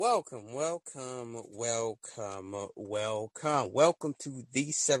Welcome to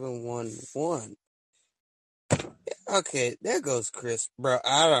the 711. Okay, there goes Chris. Bro,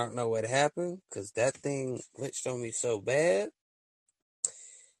 I don't know what happened, because that thing glitched on me so bad.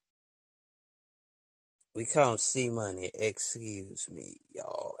 We call him C-Money. Excuse me,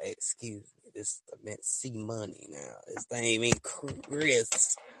 y'all. Excuse me. This meant C-Money now. This thing mean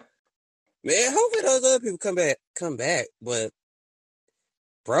Chris. Man, hopefully those other people come back, but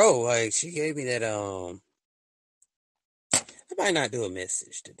bro, like, she gave me that, I might not do a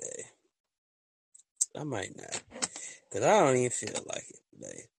message today. I might not, because I don't even feel like it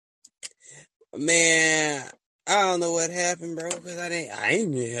today. Man, I don't know what happened, bro, because I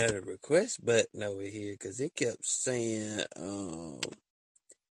ain't even had a request button over here, because it kept saying,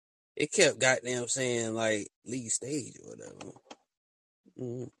 it kept goddamn saying, like, lead stage or whatever.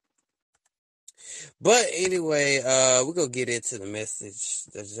 But anyway, we're gonna get into the message.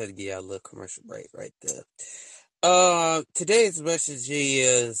 I just had to give y'all a little commercial break right there. Today's message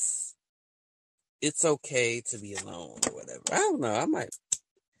is, it's okay to be alone or whatever. I don't know,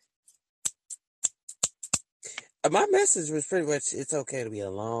 my message was pretty much, it's okay to be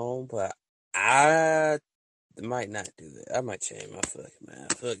alone, but I might not do that. I might change my fucking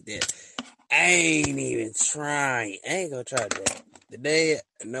mind. Fuck that. I ain't even trying. I ain't gonna try that. Today,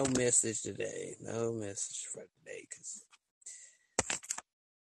 no message today. No message for today, cause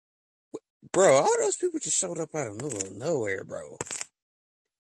bro, all those people just showed up out of the middle of nowhere, bro.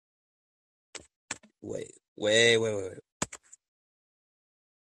 Wait.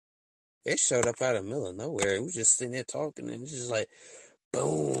 They showed up out of the middle of nowhere, and we just sitting there talking, and it's just like,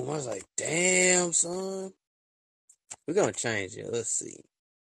 boom. I was like, damn, son. We're gonna change it. Let's see.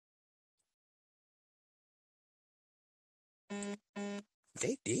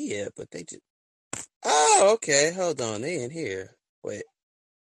 They did, but they just... Oh, okay. Hold on. They in here. Wait.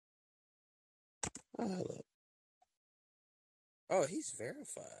 Oh, hello. Oh, he's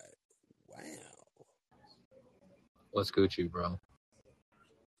verified. Wow. What's Gucci, bro?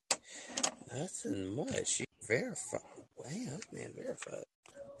 Nothing much. You verified. Wow, this man verified.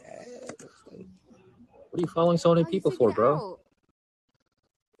 What are you following so many people for, bro?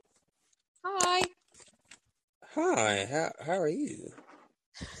 Hi. Hi. How are you?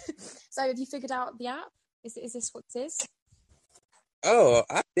 So, have you figured out the app? Is this what it is? Oh,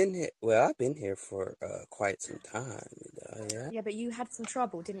 I've been here. Well, I've been here for quite some time. Yeah. Yeah, but you had some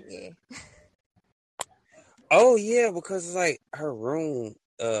trouble, didn't you? Oh yeah, because like her room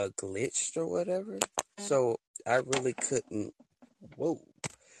glitched or whatever. So I really couldn't. Whoa.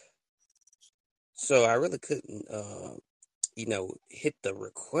 So I really couldn't. Hit the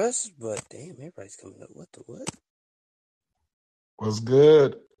request. But damn, everybody's coming up. What the what? What's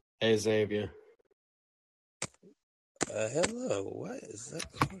good? Hey, Xavier. Hello. What is that?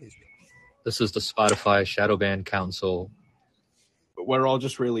 This is the Spotify Shadowban Council. We're all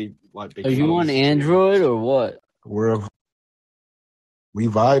just really like big. Are you on Android or what? We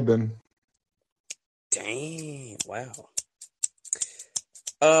vibing. Dang! Wow.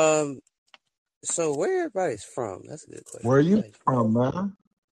 So where everybody's from? That's a good question. Where are you from, man?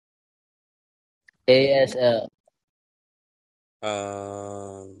 ASL.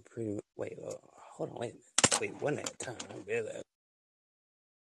 Wait. Hold on. Wait. Wait. One at a time.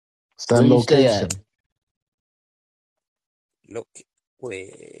 Send location. Look.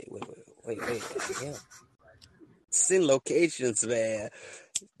 Wait. Hell. Send locations, man.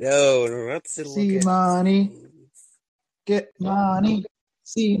 No, not send locations. C-Money. Get money.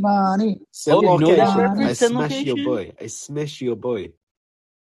 C-Money. Send you know that location. reference? I Send smash your location? boy. I smash your boy.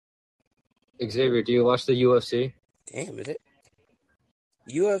 Xavier, do you watch the UFC? Damn, is it?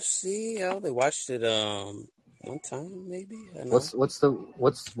 UFC? I only watched it one time, maybe. I know.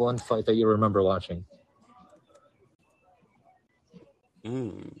 What's one fight that you remember watching?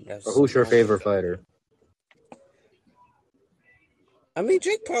 Or who's your favorite fighter? I mean,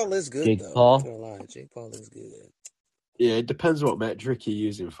 Jake Paul is good, though. Paul? I'm not gonna lie. Jake Paul is good. Yeah, it depends what metric you're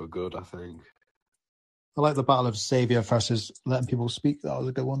using for good, I think. I like the Battle of Xavier versus letting people speak. That was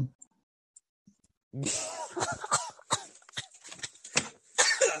a good one.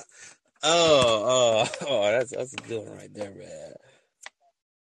 That's a good one right there, man.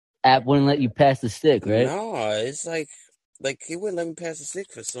 App wouldn't let you pass the stick, right? No, it's like he wouldn't let me pass the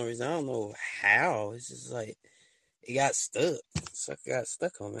stick for some reason. I don't know how. It's just like it got stuck. Got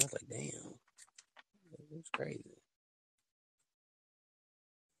stuck on me. I was like, damn, it's crazy.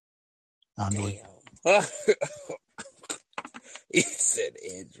 Android. Damn. He said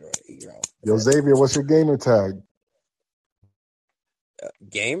Android. Yo, Xavier, what's your gamer tag?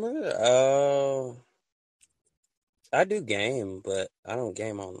 Gamer? I do game, but I don't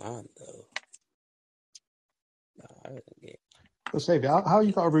game online though. No, I don't game. So, Xavier, how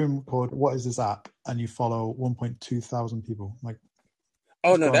you got a room called "What Is This App" and you follow 1.2 thousand people? Like,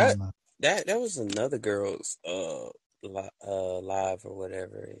 Oh what's no, going on there? that was another girl's live or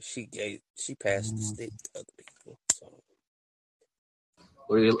whatever. And she passed the stick to other people. So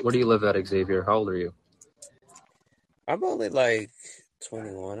Where do you live at, Xavier? How old are you? I'm only like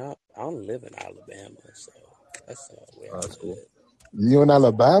 21. I don't live in Alabama, so that's where Oh, that's cool. You in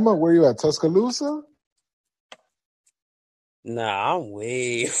Alabama? Where you at? Tuscaloosa? Nah, I'm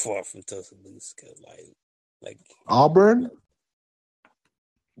way far from Tuscaloosa. Like Auburn?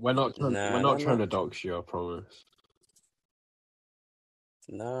 We're not nah. trying to dox you, I promise.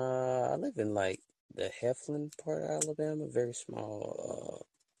 Nah, I live in like the Heflin part of Alabama, very small,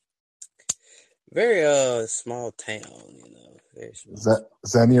 very small town, very small.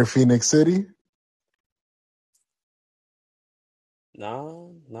 Is that near Phoenix City?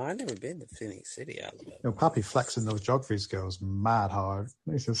 No, I never been to Phoenix City, Alabama. Yo, Pappy flexing those geography skills mad hard.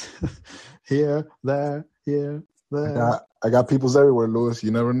 He says, here, there, here, there. I got peoples everywhere, Lewis.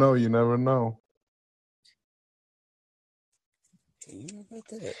 You never know. You never know. You know about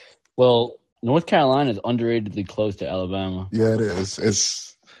that? Well, North Carolina is underratedly close to Alabama. Yeah, it is.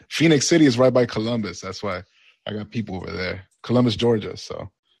 It's Phoenix City is right by Columbus. That's why I got people over there. Columbus, Georgia.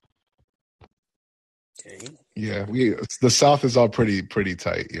 So Okay. yeah, the South is all pretty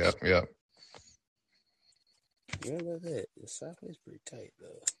tight. Yep. You know about that? The South is pretty tight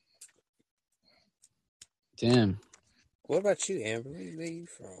though. Damn. What about you, Amber? Where you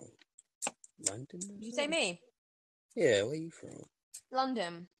from? London? Did you say me? Yeah, where you from?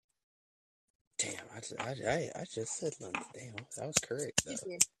 London. Damn, I just said London. Damn, that was correct though.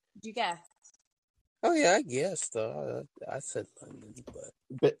 Did you guess? Oh yeah, I guess though. I said London,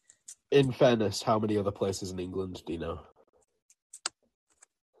 But in fairness, how many other places in England do you know?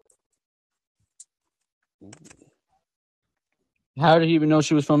 How did he even know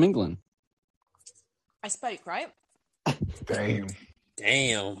she was from England? I spoke, right? Damn.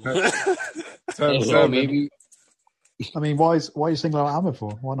 Well, maybe. I mean, why are you singling out Amber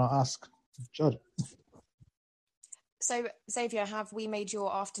for? Why not ask Judd? So, Xavier, have we made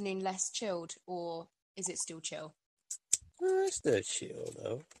your afternoon less chilled, or is it still chill? It's still chill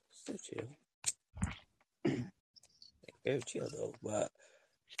though. Still chill. Very chill though. But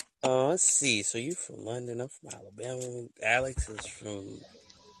let's see. So you from London? I'm from Alabama. Alex is from.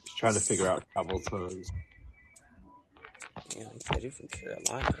 Just trying to figure out travel times. Yeah, he said you're from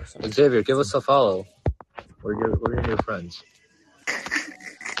Carolina or something. Xavier, give us a follow. We're your friends.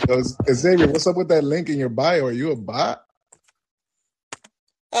 Xavier, what's up with that link in your bio? Are you a bot?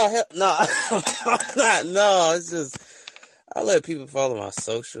 Oh hell no! No, it's just I let people follow my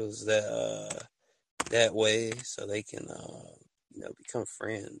socials that way so they can become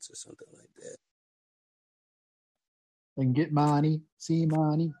friends or something like that. And get money, see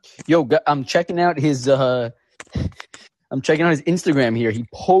money. Yo, I'm checking out his Instagram here. He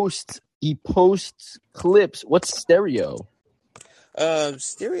posts clips. What's Stereo?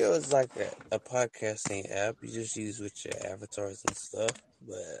 Stereo is like a podcasting app you just use with your avatars and stuff.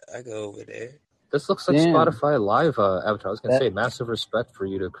 But I go over there. This looks like Spotify Live avatar. I was gonna say, massive respect for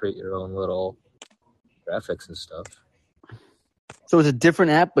you to create your own little graphics and stuff. So it's a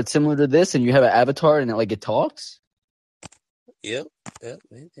different app, but similar to this, and you have an avatar, and it talks. Yep,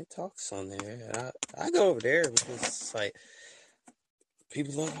 it talks on there, and I go over there because it's like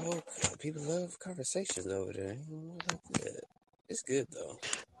people love conversations over there. It's good though.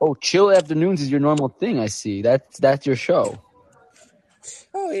 Oh, chill afternoons is your normal thing. I see. That's your show.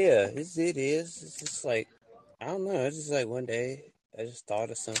 Oh yeah, it is. It's just like I don't know. It's just like one day I just thought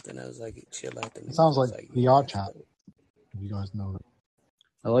of something. I was like, chill afternoon. It sounds like the art chat. If you guys know that.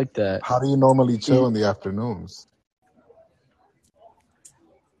 I like that. How do you normally chill in the afternoons?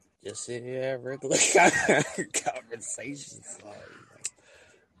 Just sit here have regular conversations.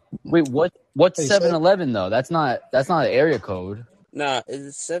 Wait, what's 7-Eleven though? That's not an area code. Nah,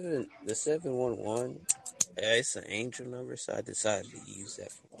 it's the 711. Yeah, it's an angel number, so I decided to use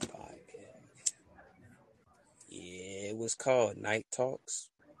that for my podcast. Yeah, it was called Night Talks,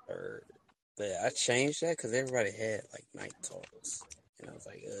 but I changed that because everybody had like Night Talks, and I was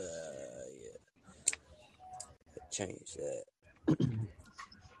like, yeah, I changed that.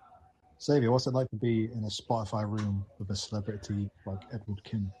 Xavier, what's it like to be in a Spotify room with a celebrity like Edward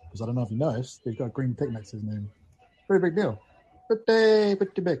King? Because I don't know if you noticed, he's got a green tick next to his name. Pretty big deal. Pretty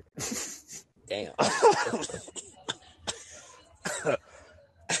big. Damn.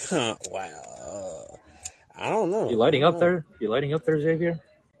 Wow. I don't know. You lighting up there? You lighting up there, Xavier?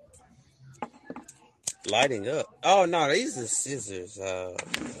 lighting up. Oh no, these are scissors.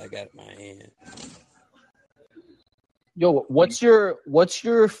 I got in my hand. Yo, what's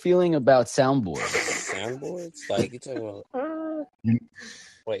your feeling about soundboards? Soundboards? Like you talking about?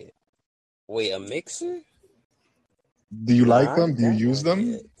 Wait, a mixer? Do you like Nah, I them? ain't Do you got use one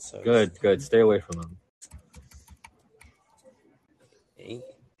them? yet, so Good. Stay away from them. ain't-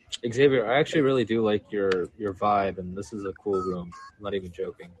 Xavier, I actually really do like your vibe, and this is a cool room. I'm not even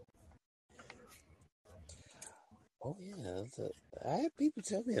joking. Oh yeah, I had people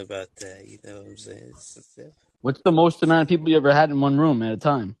tell me about that. You know what I'm saying? What's the most amount of people you ever had in one room at a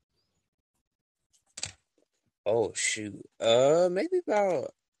time? Oh shoot. Maybe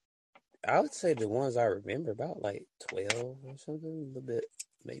about. I would say the ones I remember about like 12 or something. A little bit,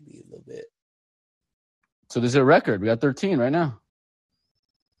 maybe a little bit. So there's a record. We got 13 right now.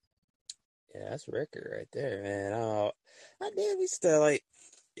 Yeah, that's a record right there, man. I did. We used to like.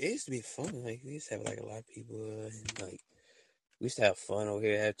 It used to be fun. Like we used to have like a lot of people, and like we used to have fun over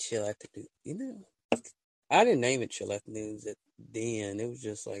here, have chill afternoon. You know, I didn't name it chill afternoons at then. It was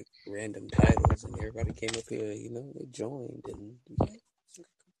just like random titles, and everybody came up here. You know, they joined, and yeah.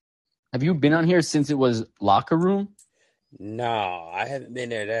 Have you been on here since it was locker room? No, I haven't been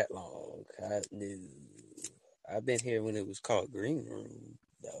there that long. I've been here when it was called Green Room,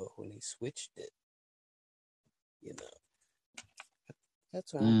 though, when they switched it. You know,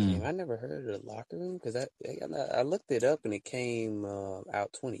 that's when I came. I never heard of the locker room because I looked it up and it came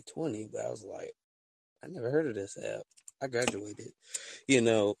out 2020, but I was like, I never heard of this app. I graduated, you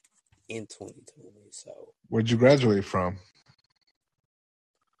know, in 2020. So Where'd you graduate from?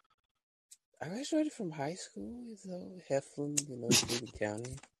 I graduated from high school, so Heflin, you know, Cleveland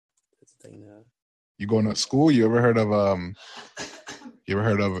County. That's the thing now. You going to school? You ever heard of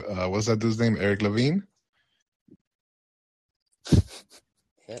what's that dude's name? Eric Levine?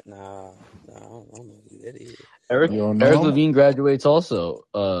 Nah, I don't know who that is. Eric You don't know? Eric Levine graduates also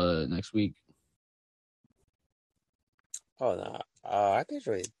next week. Oh no, I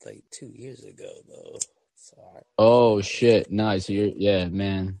graduated like 2 years ago though. Oh shit! Nice. So yeah,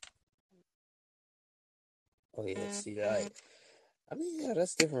 man. Oh yeah, see that. I mean, yeah,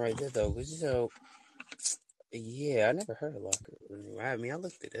 that's different right there though. Cause you know, yeah, I never heard of locker room. I mean, I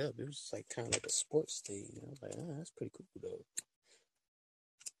looked it up. It was like kind of like a sports thing. I was like, oh, that's pretty cool though.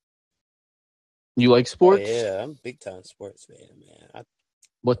 You like Oh sports? yeah, I'm a big time sports fan, man.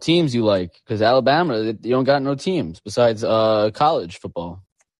 What teams you like? Because Alabama, you don't got no teams besides college football.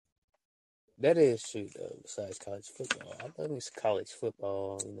 That is true though. Besides college football, I love me some college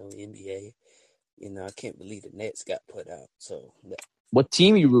football. You know, NBA. You know, I can't believe the Nets got put out. So. What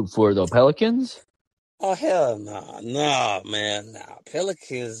team you root for though? Pelicans? Oh hell no, man,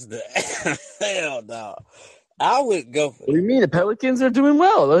 Pelicans, hell no. I would go for What do you them. mean? The Pelicans are doing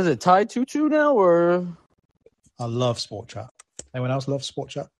well. Is it tied 2-2 now, or? I love Sport Chat. Anyone else love Sport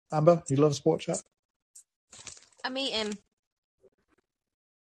Chat? Amber, you love Sport Chat? I'm eating.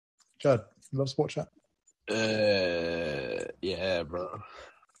 Judd, you love Sport Chat? Yeah, bro.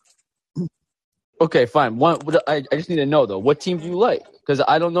 Okay, fine. I just need to know though. What team do you like? Because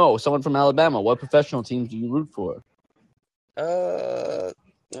I don't know. Someone from Alabama. What professional teams do you root for? I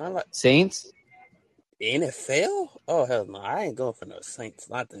like Saints. NFL. Oh hell no, I ain't going for no Saints.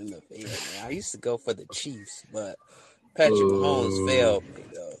 Not the NFL, man. I used to go for the Chiefs, but Patrick Mahomes failed me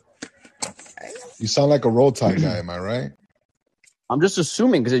though. You sound like a Roll Tide guy, am I right? I'm just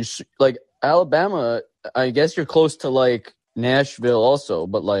assuming because it's like Alabama. I guess you're close to like Nashville also,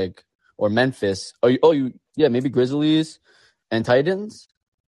 but like or Memphis. Yeah, maybe Grizzlies and Titans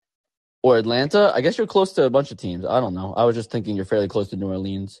or Atlanta. I guess you're close to a bunch of teams. I don't know. I was just thinking you're fairly close to New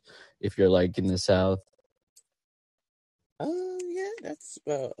Orleans if you're like in the South. Yeah, that's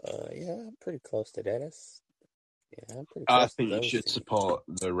yeah, I'm pretty close to that. I'm pretty I close to think you those should teams. support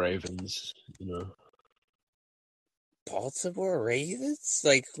the Ravens. You know, Baltimore Ravens,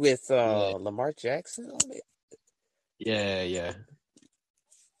 like with Lamar Jackson on it. Yeah.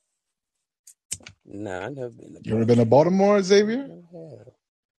 Nah, I've never been to You ever been to Baltimore, Xavier?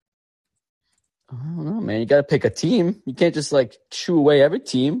 I don't know, man. You got to pick a team. You can't just like shoo away every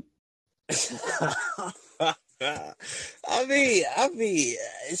team. I mean,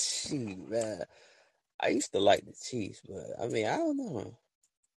 shoot, man. I used to like the Chiefs, but I mean, I don't know.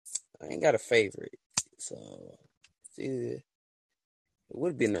 I ain't got a favorite, so it would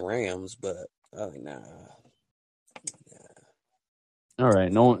have been the Rams, but I like nah. All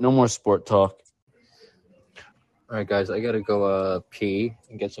right, no more sport talk. All right, guys, I gotta go pee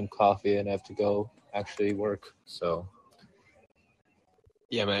and get some coffee, and I have to go actually work. So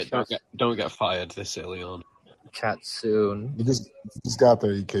yeah, mate. Don't get fired this early on. Chat soon. You just got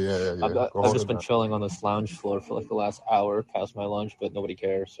there, EK. Yeah. Go I've hold just it been down. chilling on this lounge floor for like the last hour past my lunch, but nobody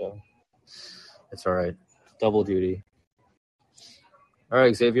cares, so it's all right. Double duty. All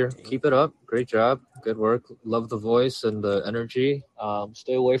right, Xavier, keep it up. Great job. Good work. Love the voice and the energy.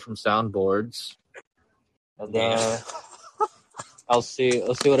 Stay away from soundboards. And Damn. I'll see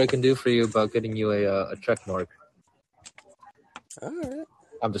what I can do for you about getting you a check mark. All right.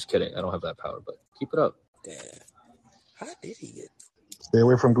 I'm just kidding. I don't have that power, but keep it up. Damn. How did he get Stay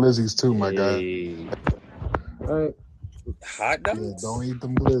away from glizzies too, my guy. Hey. All right. hot Yeah, dogs? don't eat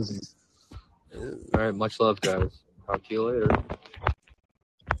them glizzies. Ew. All right. Much love, guys. Talk to you later.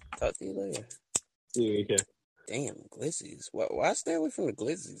 Talk to you later. See you, EK. Damn, glizzies. Why stay away from the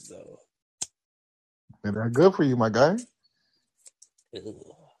glizzies though? And they're good for you, my guy. Ew.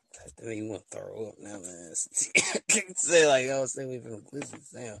 That make you want to throw up now, man. Say like, oh, stay away from the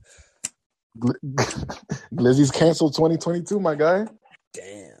glizzies. Damn. Glizzies canceled 2022, my guy.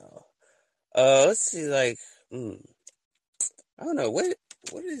 Damn. Let's see. Like, I don't know. What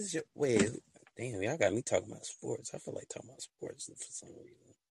is your wait? Damn, y'all got me talking about sports. I feel like talking about sports for some reason.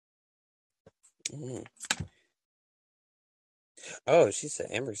 Oh, she said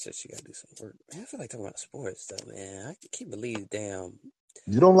Amber said she gotta do some work. Man, I feel like talking about sports though, man. I can't believe damn.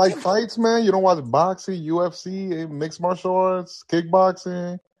 You don't like fights, man? You don't watch boxing, UFC, mixed martial arts,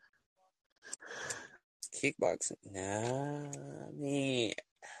 kickboxing? Kickboxing? Nah, I mean,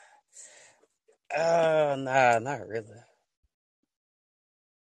 nah, not really.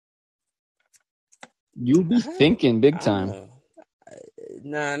 You be thinking big I don't time. know.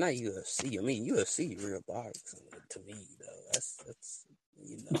 Nah, not UFC. I mean, UFC real boxing to me though. That's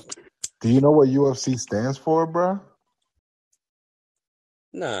you know. Do you know what UFC stands for, bro?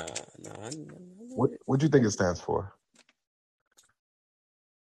 Nah. What do you think it stands for?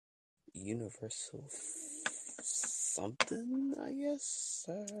 Universal something, I guess.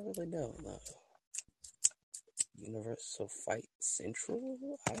 I really don't know. Universal Fight Central?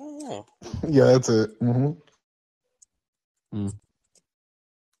 I don't know. Yeah, that's it.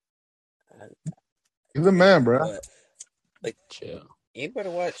 He's a man, bro. But, like, Chill. anybody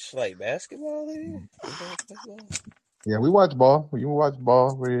watch like basketball there? Basketball? Yeah, we watch ball. You watch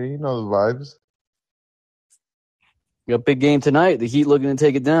ball. You know the vibes. We got a big game tonight. The Heat looking to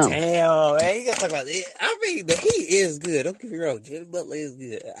take it down. Damn, man, you gotta talk about it. I mean, the Heat is good. Don't get me wrong. Jimmy Butler is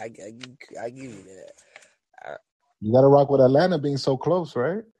good. I give you that. You got to rock with Atlanta being so close,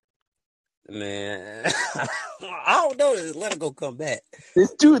 right? Man, I don't know. Just let him go come back.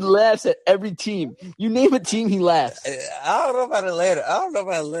 This dude laughs at every team. You name a team, he laughs. I don't know about Atlanta. I don't know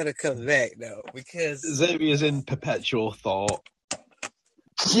about Atlanta comes back though, because Xavier's in perpetual thought.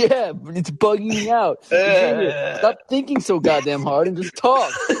 Yeah, but it's bugging me out. Xavier, stop thinking so goddamn hard and just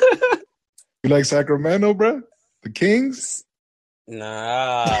talk. You like Sacramento, bro? The Kings?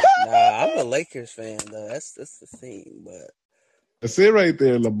 Nah. I'm a Lakers fan though. That's the thing, but. That's it right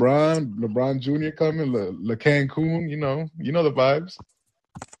there. LeBron Jr. coming, Le Cancun, you know the vibes.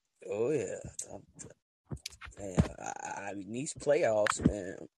 Oh yeah, man. I mean these playoffs,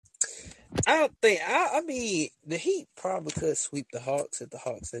 man. I don't think. I mean, the Heat probably could sweep the Hawks if the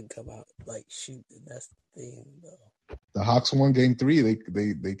Hawks didn't come out like shooting. That's the thing, though. The Hawks won Game 3.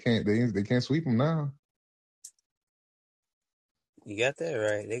 They can't sweep them now. You got that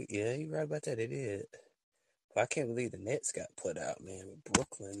right. You're right about that. They did. But I can't believe the Nets got put out, man. With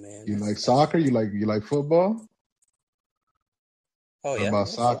Brooklyn, man. You like soccer? You like football? Oh yeah, about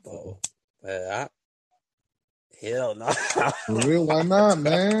soccer? Football. But hell no. For real? Why not,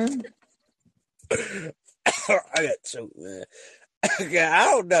 man? I got choked, man. I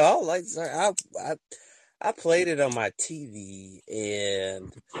don't know. I don't like soccer. I played it on my TV,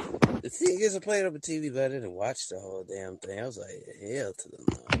 and the thing is, I played it on my TV, but I didn't watch the whole damn thing. I was like, hell to the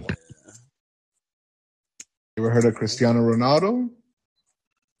no, man. You ever heard of Cristiano Ronaldo?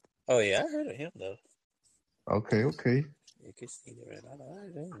 Oh yeah, I heard of him though. Okay. Yeah, Cristiano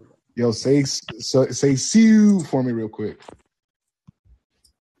Ronaldo. Yo, say see you for me real quick.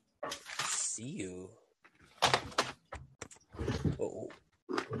 See you. Oh.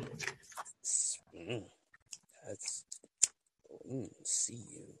 That's see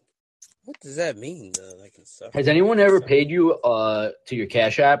you. What does that mean though? Like, Has anyone ever paid you to your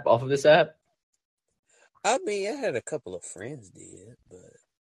Cash App off of this app? I mean, I had a couple of friends did, but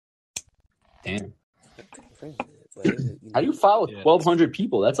Damn. Friends did, but it was, How do you follow 1,200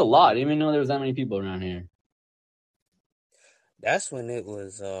 people? That's a lot. I didn't even know there was that many people around here. That's when it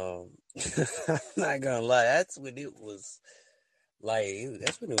was. I'm not gonna lie. That's when it was like.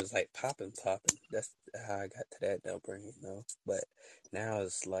 That's when it was like popping. That's how I got to that number, you know. But now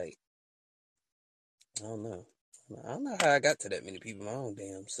it's like, I don't know. I don't know how I got to that many people my own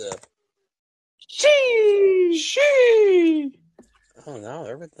damn self. She. I don't know. I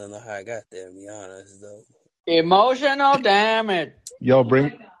really don't know how I got there, to be honest, though. Emotional damage. Yo,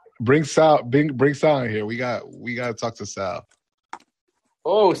 bring Sal in here. We got to talk to Sal.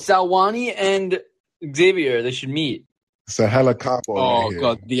 Oh, Salwani and Xavier, they should meet. It's a helicopter Oh right here.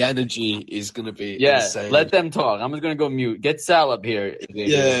 god, the energy is gonna be Yeah, insane. let them talk. I'm just gonna go mute. Get Sal up here, Xavier.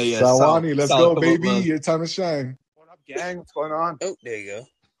 Yeah. Salwani, let's Sal, go, come up, baby. man. Your time to shine. What up, gang? What's going on? Oh, there you go. Yo,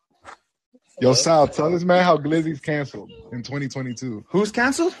 Hello. Sal, tell this man how Glizzy's canceled in 2022. Who's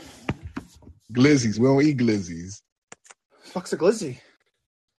canceled? Glizzy's. We don't eat Glizzy's. Fuck's a glizzy?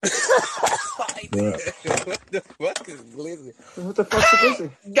 Yeah. What the fuck is Glizzy? What the fuck's a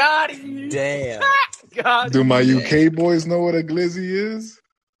glizzy? Got him. Damn. God. Do my UK boys know what a Glizzy is?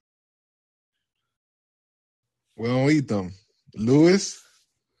 We don't eat them. Lewis?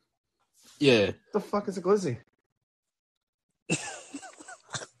 Yeah. What the fuck is a glizzy?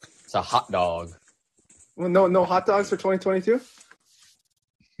 It's a hot dog. Well, no hot dogs for 2022?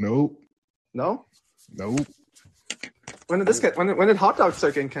 Nope. No? Nope. When did this get? When did hot dogs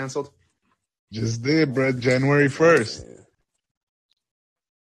start getting canceled? Just did, bro. January 1st.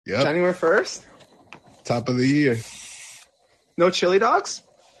 Yep. January 1st? Top of the year. No chili dogs?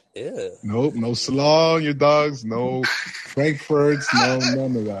 Yeah. Nope. No slaw on your dogs. No Frankfurts. No,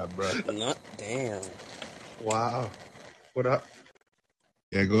 none of that, bro. Not damn. Wow. What up?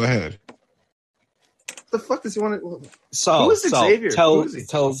 Yeah, go ahead. What the fuck does he want to? Sal, Who is Xavier? Tell Who is he?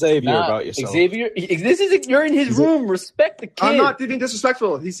 Xavier Nah, about yourself. Xavier, you're in his room. Respect the kid. I'm not being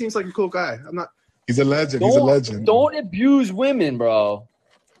disrespectful. He seems like a cool guy. I'm not. He's a legend. He's a legend. Don't abuse women, bro.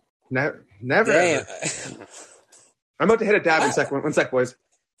 Never. Damn. Ever. I'm about to hit a dab in a second. One sec, boys.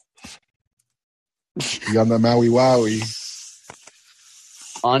 You on the Maui Wowie.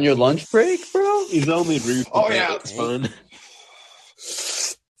 On your lunch break, bro? He's only rude. Oh, yeah. It's fun.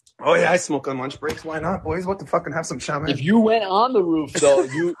 Oh yeah, I smoke on lunch breaks. Why not, boys? What the fuck? And have some shaman. If you went on the roof, though,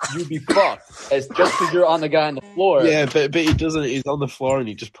 you'd be fucked. It's just because you're on the guy on the floor. Yeah, but he doesn't. He's on the floor and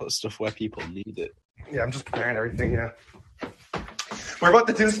he just puts stuff where people need it. Yeah, I'm just preparing everything. Yeah. We're about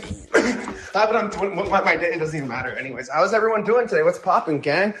to do. What I'm doing. What my day, it doesn't even matter. Anyways, how's everyone doing today? What's popping,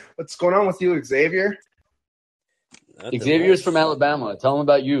 gang? What's going on with you, Xavier? Xavier's from Alabama. Tell him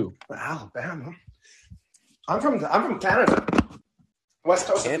about you. Alabama. I'm from Canada. West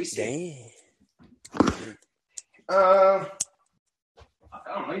Coast of BC. Damn. I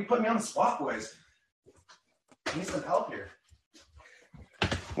don't know. You put me on the spot, boys. I need some help here.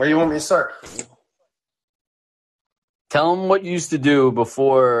 Where you want me to start? Tell him what you used to do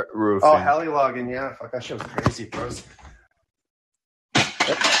before roofing. Oh, heli logging. Yeah, fuck, that shit was crazy, bros.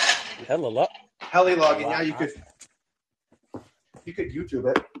 Hella lot. Heli logging. Yeah, you could YouTube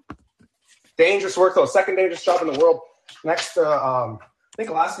it. Dangerous work though. Second dangerous job in the world. Next to I think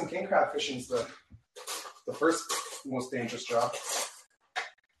Alaskan king crab fishing is the first most dangerous job.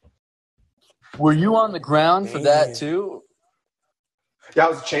 Were you on the ground for that too? Yeah, I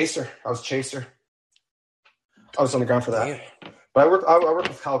was chaser. I was on the ground for that. But I work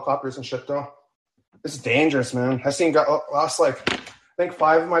with helicopters and shit though. It's dangerous, man. I seen lost like I think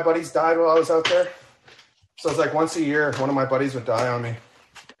 5 of my buddies died while I was out there. So it's like once a year, one of my buddies would die on me.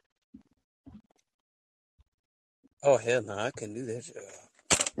 Oh hell no, I couldn't do that job.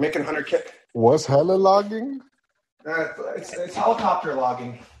 Making 100K. What's hella logging? It's helicopter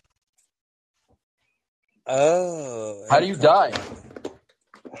logging. Oh. How do you die?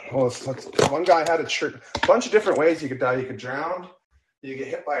 Well, one guy had a bunch of different ways you could die. You could drown. You get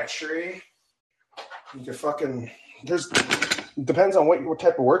hit by a tree. You could depends on what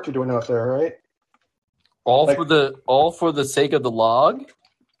type of work you're doing out there, right? All for the sake of the log?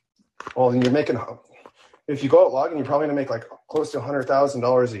 Well, then you're making. If you go out logging, you're probably gonna make like close to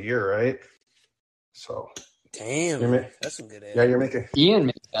 $100,000 a year, right? So. Damn. That's some good ass. Yeah, you're making. Ian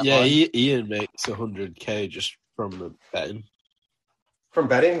makes that Yeah, much. Ian makes 100K just from the betting. From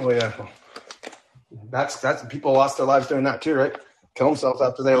betting? Well, yeah. That's people lost their lives doing that too, right? Kill themselves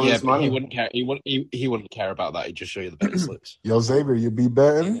after they lose money. He wouldn't care. He wouldn't care about that. He'd just show you the betting slips. Yo, Xavier, you be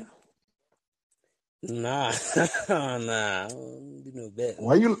betting? Nah. Nah. I don't do no bet.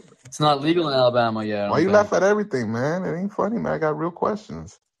 Why you It's not legal in Alabama yet. Why you laugh at everything, man? It ain't funny, man. I got real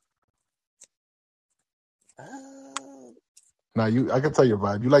questions. Now I can tell your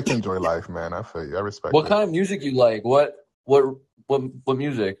vibe. You like to enjoy life, man. I feel you. I respect What it. kind of music you like? What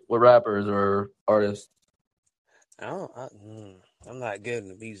music? What rappers or artists? I'm not good in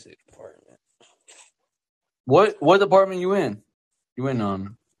the music department. What department you in? You in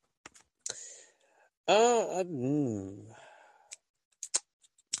on? I'm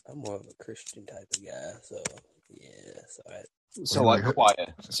more of a Christian type of guy, so Yeah, so I, So You like like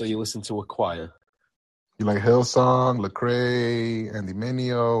choir. So you listen to a choir. you like Hillsong, Lecrae, Andy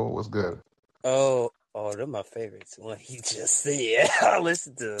Mineo? What's good? oh, they're my favorites. One he just said. I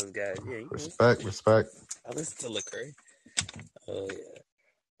listen to those guys. Yeah, you can listen. Respect. I listen to Lecrae. Oh yeah,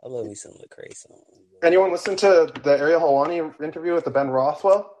 I love me some Lecrae songs. Anyone listen to the Ariel Helwani interview with the Ben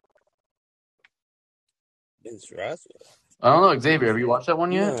Rothwell? Vince Roswell. I don't know, Xavier. Have you watched that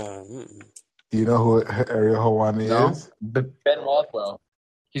one yet? No, Do you know who Ariel Helwani No. is? Ben Rothwell.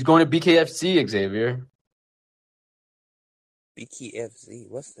 He's going to BKFC, Xavier. BKFZ.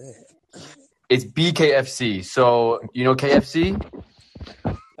 What's that? It's BKFC. So you know KFC?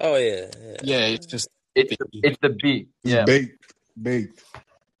 Oh yeah. Yeah, it's just It's the B. It's Yeah. baked.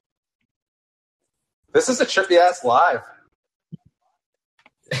 This is a trippy ass live.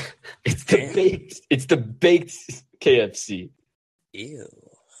 It's the baked KFC. Ew.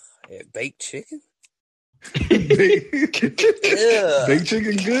 Yeah, baked chicken. Baked Yeah.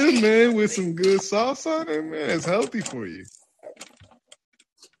 chicken good, man, with some good sauce on it, man. It's healthy for you.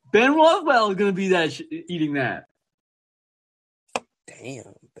 Ben Rothwell is gonna be eating that.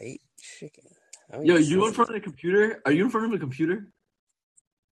 Damn, baked chicken. Yo, you in front of the computer? Are you in front of a computer?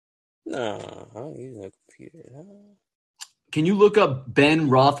 No, I don't use no computer. No. Can you look up Ben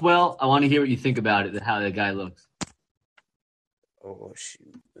Rothwell? I want to hear what you think about it, how that guy looks. Oh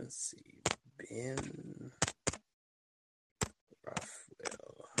shoot. Let's see. Ben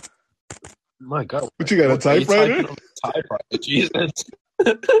Rothwell. my God. What you got, a What are you typewriter? typing on a typewriter? Jesus.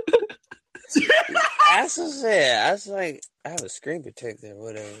 That's what I said. I was like, I have a screen protector or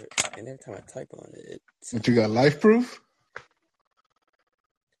whatever, and every time I type on it, What you got, life proof?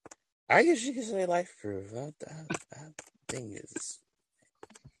 I guess you could say life proof. I think it's.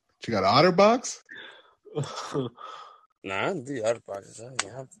 What you got, an OtterBox? Nah, I don't do other boxes. I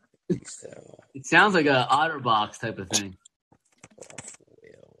mean, I'm used to It sounds like a OtterBox type of thing.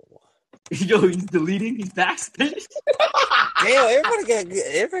 Rothwell. Yo, he's deleting. He's backspace. Damn,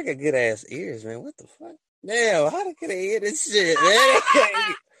 everybody got good ass ears, man. What the fuck? Damn, how could they hear this shit, man?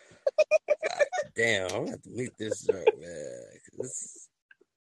 God damn, I'm gonna have to meet this up, man.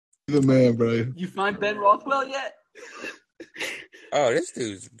 The man, bro. You find Ben Rothwell yet? Oh, this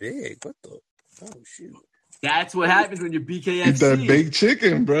dude's big. What the? Oh shoot. That's what happens when you're BKFC. Eat that baked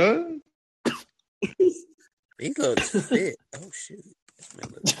chicken, bro. He looks fit. Oh shoot. This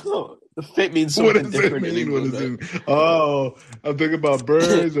man looks The fit means What something does it different in mean? What England. does it Right? mean? Oh, I'm thinking about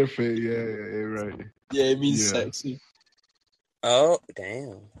birds or fit. Yeah, right. Yeah, it means Yeah. sexy. Oh,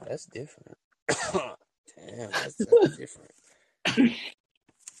 damn. That's different. Damn, that's different.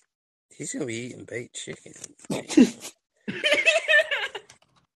 He's gonna be eating baked chicken.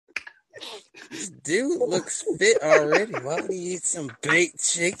 This dude looks fit already. Why would he eat some baked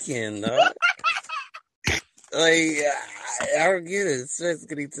chicken, though? Like, I don't get it. It's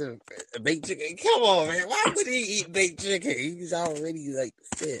gonna eat some baked chicken. Come on, man. Why would he eat baked chicken? He's already, like,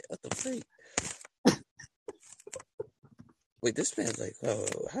 fit. What the freak? Wait, this man's like, oh,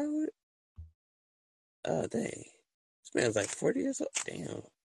 how? Oh, dang. This man's like 40 years old. Damn.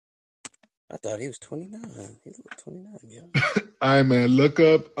 I thought he was 29. He looked 29, yo. All right, man. Look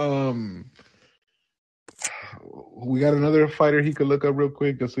up. We got another fighter he could look up real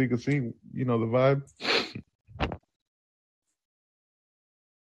quick just so you can see, the vibe.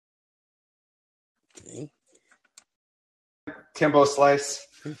 Dang. Kimbo Slice.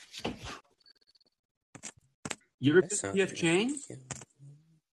 You ever That been sounds PF Chang?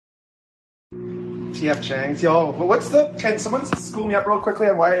 PF Chang's. Yo, can someone school me up real quickly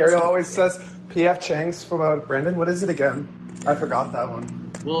on why Ariel always says PF Chang's about Brendan? What is it again? I forgot that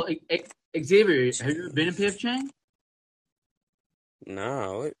one. Well, Xavier, have you ever been in PF Chang?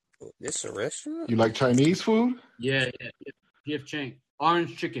 No, this a restaurant? You like Chinese food? Yeah. PF Chang.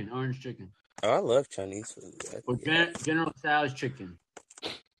 Orange chicken. Oh, I love Chinese food. Or General Tso's chicken.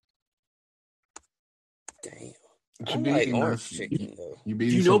 Damn. What I you be like eating, orange man? chicken, though. You Do be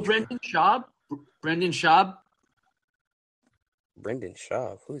you eating know some- Brendan Schaub? Brendan Schaub? Brendan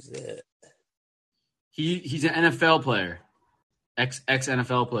Schaub, who's that? He's an NFL player. Ex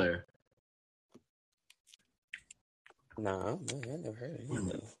NFL player. Nah, man, I never heard of him,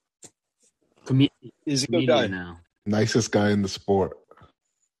 though. He's a good guy. Comedian now. nicest guy in the sport.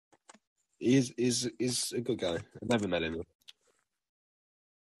 He's a good guy. I've never met him.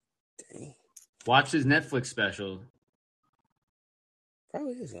 Dang. Watch his Netflix special.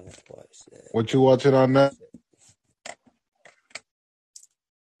 Probably is gonna have to watch that. What you watching on that?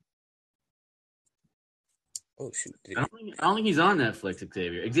 Oh, shoot. I don't think he's on Netflix,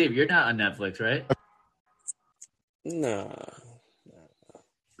 Xavier. Xavier, you're not on Netflix, right? Nah.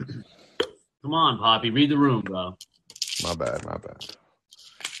 Come on, Poppy. Read the room, bro. My bad.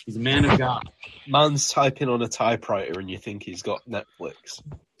 He's a man of God. Man's typing on a typewriter and you think he's got Netflix.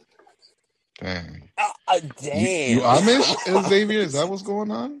 Dang. Damn. You Amish, Xavier? Is that what's going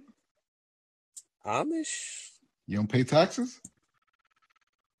on? Amish? You don't pay taxes?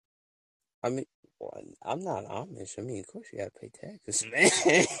 I mean, well, I'm not Amish. I mean, of course you gotta pay taxes,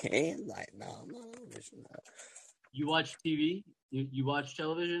 man. Like, no, I'm not Amish. No. You watch TV? You watch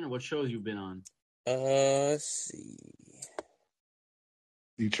television? Or what shows you been on? Let's see.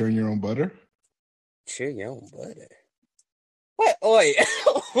 You churn your own butter? Churn your own butter. What? Wait,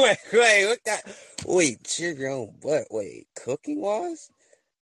 wait, what that? Wait, churn your own butter. Wait, cooking wise?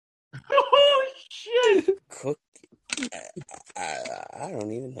 Oh shit! Cook? I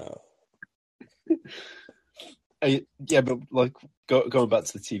don't even know. Yeah, but like going back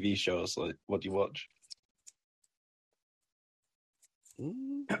to the TV shows, like what do you watch?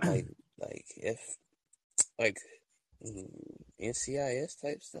 Like if NCIS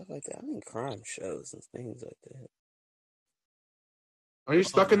type stuff like that. I mean, crime shows and things like that. Are you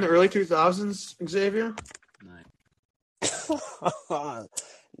stuck in the early 2000s, Xavier? No,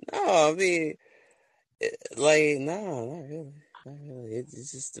 I mean, no, not really. Not really. It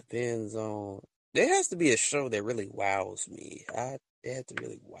just depends on. There has to be a show that really wows me. They have to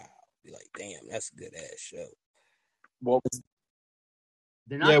really wow. Be like, damn, that's a good ass show. What was?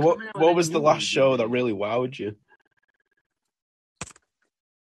 They're not what was the last show that really wowed you?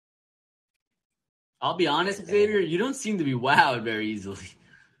 I'll be honest, Xavier, you don't seem to be wowed very easily.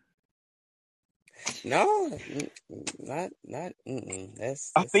 No, not.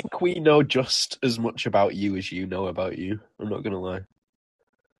 That's I think we know just as much about you as you know about you. I'm not gonna lie.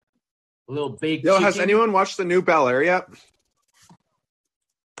 A little baked Yo, chicken. has anyone watched the new Bel Air yet?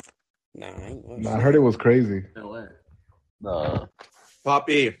 I heard it was crazy. Bel Air. Nah.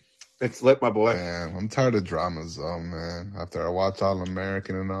 Poppy, it's lit, my boy. Man, I'm tired of dramas, though, man. After I watch All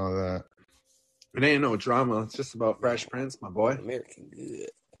American and all that. It ain't no drama. It's just about Fresh Prince, my boy. American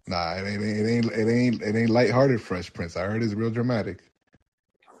good. Nah, it ain't lighthearted Fresh Prince. I heard it's real dramatic.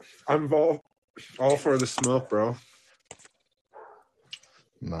 I'm all for the smoke, bro.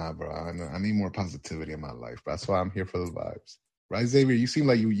 Nah, bro. I need more positivity in my life. That's why I'm here for the vibes. Right, Xavier? You seem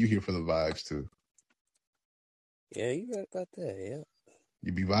like you here for the vibes, too. Yeah, you right about that, yeah.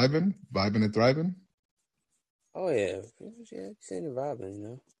 You be vibing and thriving? Oh, yeah. Yeah, you saying the vibing, you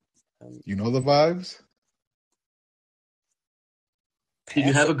know. You know the vibes? Did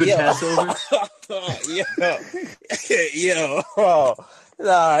you have a good Passover? Yo.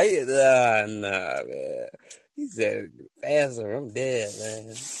 Nah, man. He said, Passover, I'm dead, man.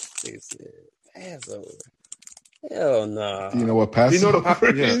 He said, Passover. Hell no. Do you know what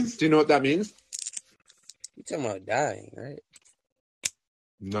Passover is? Do you know what that means? You talking about dying, right?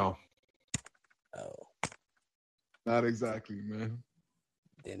 No. Oh. Not exactly, man.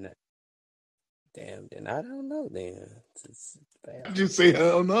 Then I don't know, then. It's bad. Did you say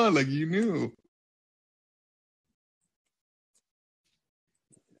hell no? Like you knew.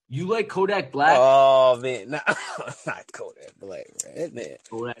 You like Kodak Black? Oh, man. Not Kodak Black, right? Man.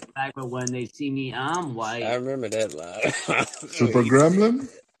 Kodak Black, but when they see me, I'm white. I remember that line. Super Gremlin?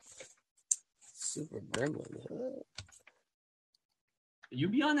 Super Gremlin, huh? You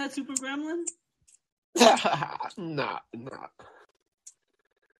be on that Super Gremlin? Nah.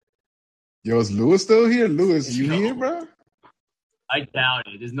 Yo, is Lewis still here? Lewis, you here, bro? I doubt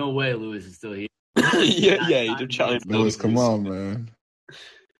it. There's no way Lewis is still here. yeah, you're trying. Lewis, come on, man.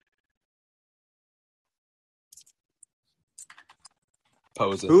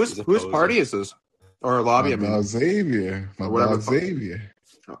 Poser. Whose party is this? Or lobby? My dog Xavier. My dog Xavier.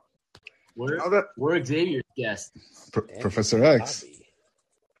 We're Xavier's guest. Professor X.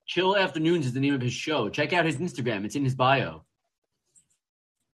 Chill Afternoons is the name of his show. Check out his Instagram. It's in his bio.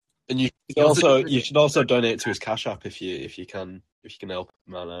 And you should also donate to his Cash App if you can help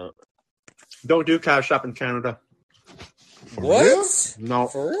him out. Don't do Cash App in Canada. For real? No.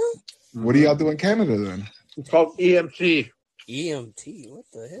 For real? What do y'all do in Canada then? It's called EMT. EMT? What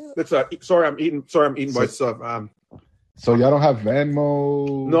the hell? It's sorry, I'm eating white stuff. So y'all don't have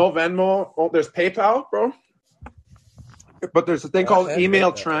Venmo? No Venmo. Oh, there's PayPal, bro. But there's a thing called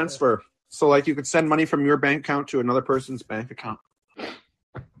email transfer. So like you could send money from your bank account to another person's bank account.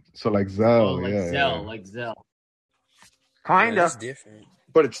 So like Zelle, like Zelle. Kinda. It's different.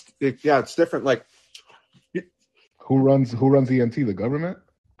 But it's different. Like who runs EMT? The government?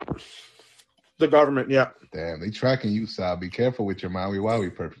 The government, yeah. Damn, they tracking you, Sal. Be careful with your Maui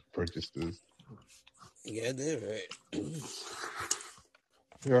Wowie purchases. Yeah, they're right.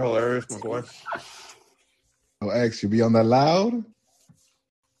 You're hilarious, my boy. Oh, X, you be on that loud?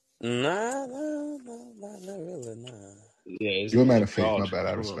 Nah, not really, nah. Yeah, You're a man of faith. God, My bad. I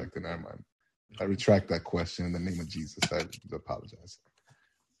come respect it. Never mind. I retract that question in the name of Jesus. I apologize.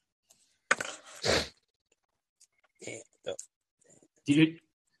 Yeah, though. Did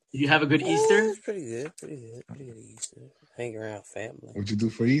you have a good Easter? It's pretty good Easter. Hang around family. What'd you do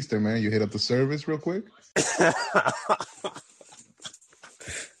for Easter, man? You hit up the service real quick?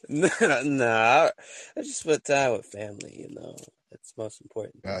 No, I just spent time with family, you know. That's the most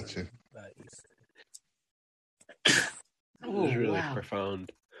important thing Gotcha. about Easter. It was really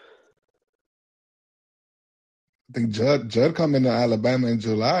profound. I think Judd coming to Alabama in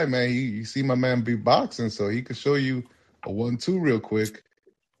July, man. You see my man be boxing, so he could show you a 1-2 real quick.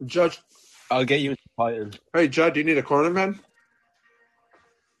 Judge, I'll get you into fighting. hey, Judd, do you need a corner, man?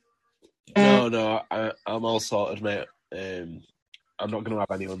 No, I'm all sorted, mate. I'm not going to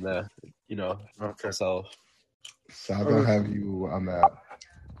have anyone there, you know, myself. So I'm gonna have you on that.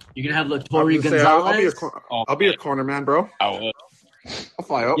 You're gonna have I was Lattori gonna say, I'll be Gonzalez. I'll be your corner, man, bro. Oh, I'll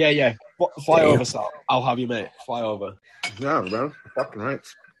fly out. yeah. Fly over, Sal. I'll have you, mate. Fly over. Yeah, bro. Fucking right.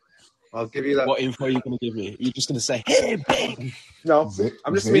 I'll give you that. What info are you going to give me? You're just going to say, hey, big. No,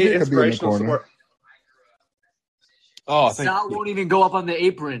 I'm just being inspirational support. Oh, thank Sal you. won't even go up on the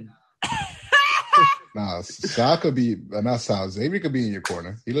apron. Nah, Sal could be not Sal. Xavier could be in your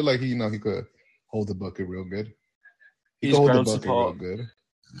corner. He looked like he could hold the bucket real good. He He's could hold the ground bucket support. real good.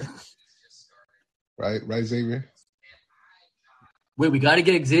 Right, Xavier? Wait, we got to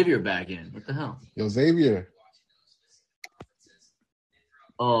get Xavier back in. What the hell? Yo, Xavier.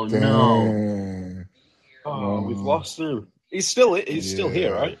 Oh Damn. no! Oh, we've lost him. He's still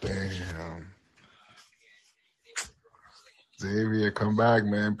here, right? Damn. Xavier, come back,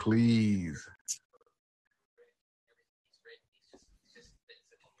 man, please.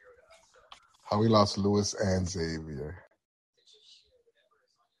 How we lost Lewis and Xavier.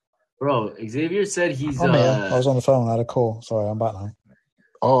 Bro, Xavier said he's. I'm here. I was on the phone. I had a call. Sorry, I'm back now.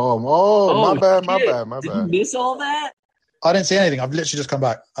 Oh, my bad. Did you miss all that? I didn't see anything. I've literally just come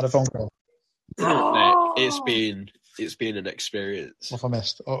back. I had a phone call. Mate, it's been an experience. What have I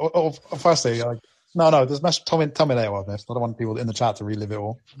missed? Firstly, no. Just tell me later what I've missed. I don't want people in the chat to relive it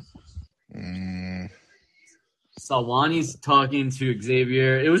all. Salwani's talking to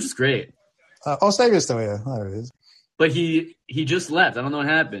Xavier. It was just great. Xavier's still here. There it is. But he just left. I don't know what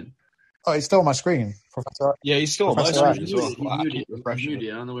happened. Oh, he's still on my screen. Professor. Yeah, he's still on my Professor screen as well. He's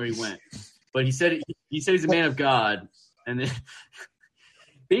muted. I don't know where he went. But he said he's a man of God. And then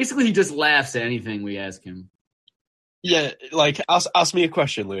basically he just laughs at anything we ask him. Yeah, like ask me a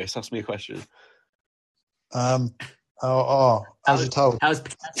question, Lewis. Ask me a question. How's your toe? How's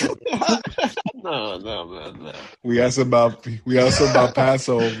No. We asked about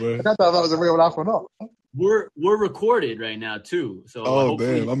Passover. I don't know if that was a real laugh or not. We're recorded right now too. So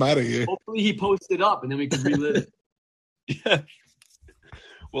damn, I'm out of here. Hopefully he posts it up and then we can relive it. Yeah.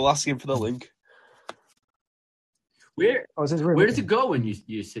 We'll ask him for the link. Where is his room? Where does it go when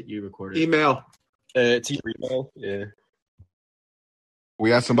you record it? Email. To your email, yeah.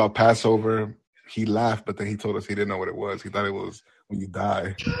 We asked him about Passover. He laughed, but then he told us he didn't know what it was. He thought it was when you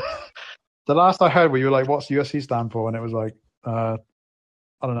die. The last I heard, were you like, "What's USC stand for?" And it was like, I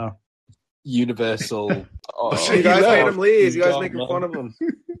don't know. Universal. Oh, you guys made him leave. You guys making fun of him.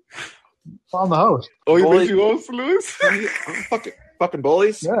 I'm the host. Oh, you think you host, Lewis? Fucking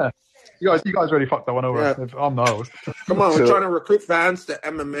bullies. Yeah. You guys really fucked that one over. Yeah. I'm the host. Come on, we're trying to recruit fans to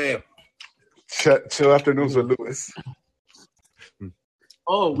MMA. Chill afternoons with Lewis.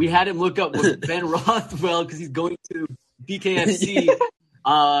 Oh, we had him look up Ben Rothwell because he's going to BKFC.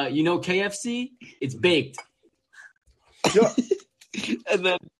 You know KFC? It's baked. Yeah. And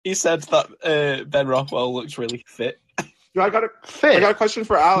then he said that Ben Rothwell looks really fit. I got a question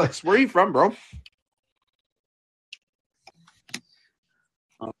for Alex. Where are you from, bro?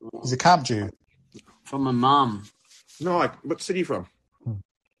 He's a camp Jew. From my mom. No, what city you from?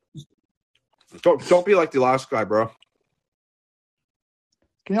 Don't be like the last guy, bro.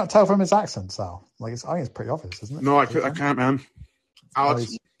 Can you not tell from his accent, Sal? I think it's pretty obvious, isn't it? No, I can't, man.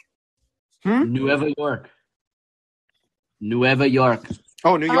 Alex. Nueva York. Nueva York.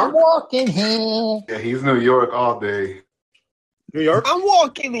 Oh, New York? I'm walking here. Yeah, he's New York all day. New York? I'm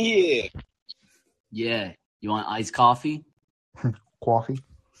walking here. Yeah. You want iced coffee? Coffee.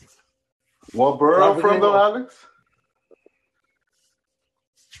 What borough from though, Alex?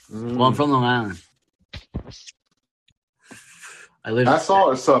 Well, I'm from Long Island. I live Nassau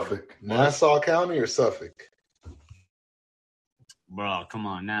or Suffolk? Nassau County or Suffolk? Bro, come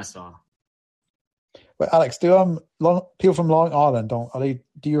on, Nassau. But Alex, do people from Long Island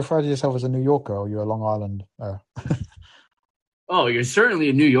do you refer to yourself as a New Yorker or you're a Long Island? Oh, you're certainly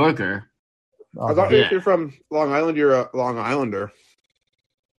a New Yorker. I thought Yeah. if you're from Long Island, you're a Long Islander.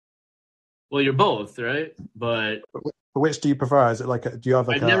 Well, you're both, right? But Which do you prefer? Is it like do you have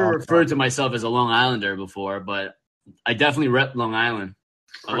like I've never referred to myself as a Long Islander before, but I definitely rep Long Island.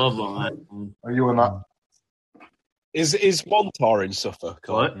 I love Long Island. Are you not? Is Wantar in Suffolk?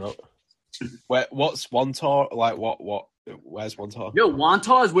 What? No. What's Wantar? Like what? Where's Wantar? Yo,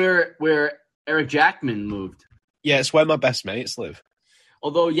 Wantagh is where Eric Jackman moved. Yeah, it's where my best mates live.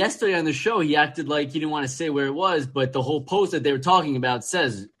 Although yesterday on the show he acted like he didn't want to say where it was, but the whole post that they were talking about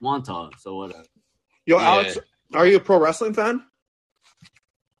says Wantagh. So whatever. Yo, Yeah. Alex, are you a pro wrestling fan?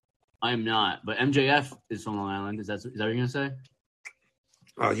 I am not, but MJF is from Long Island. Is that what you're gonna say?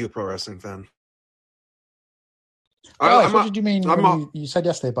 Oh, you a pro wrestling fan? Alex, what did you mean I'm when you said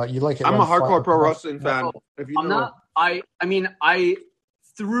yesterday about you like it? I'm when a hardcore fight- pro wrestling fan. No, If you I'm know. not. I mean, I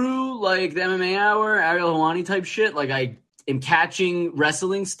through like the MMA Hour, Ariel Helwani type shit. Like I am catching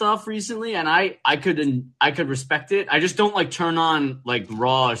wrestling stuff recently, and I could respect it. I just don't like turn on like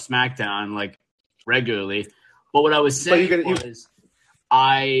Raw or SmackDown like regularly. But what I was saying was,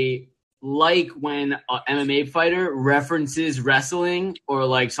 I like when an MMA fighter references wrestling or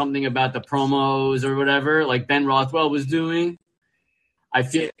like something about the promos or whatever, like Ben Rothwell was doing. I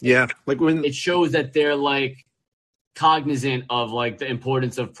feel like when it shows that they're like cognizant of like the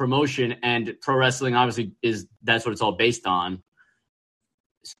importance of promotion, and pro wrestling obviously that's what it's all based on.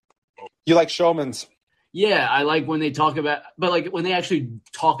 You like showmans. Yeah, I like when they talk about, but like when they actually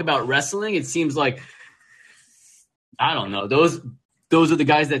talk about wrestling, it seems like, I don't know, those are the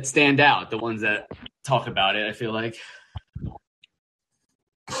guys that stand out, the ones that talk about it, I feel like.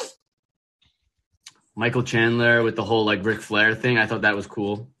 Michael Chandler with the whole like Ric Flair thing, I thought that was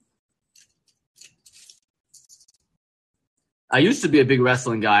cool. I used to be a big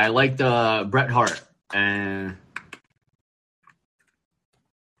wrestling guy. I liked Bret Hart.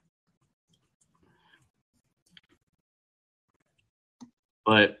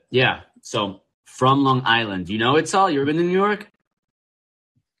 But yeah, so from Long Island. You know it, Sal? You ever been to New York?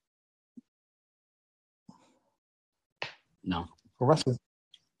 No. Well,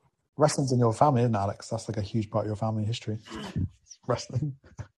 wrestling's in your family, isn't it, Alex? That's like a huge part of your family history. Wrestling.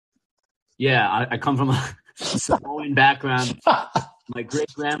 Yeah, I come from a Samoan background. My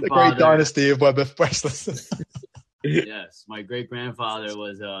great-grandfather... The great dynasty of wrestlers. Yes, my great-grandfather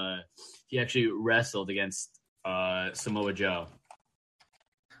was... he actually wrestled against Samoa Joe.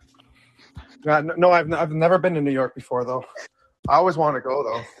 No, I've never been to New York before, though. I always want to go,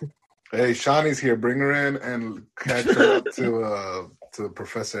 though. Hey, Shawnee's here. Bring her in and catch her up to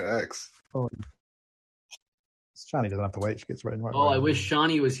Professor X. Oh. Shani doesn't have to wait. She gets right in right Oh, away. I wish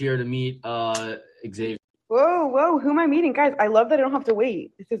Shawnee was here to meet Xavier. Whoa, who am I meeting? Guys, I love that I don't have to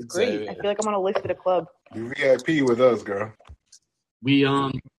wait. This is great. Xavier. I feel like I'm on a list at a club. You VIP with us, girl. We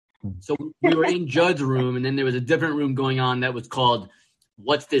so we were in Judd's room, and then there was a different room going on that was called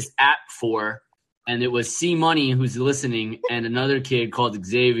 "What's This App For?" And it was C Money who's listening, and another kid called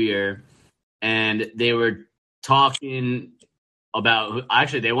Xavier, and they were talking about.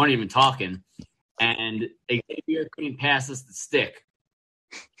 Actually, they weren't even talking, and Xavier couldn't pass us the stick.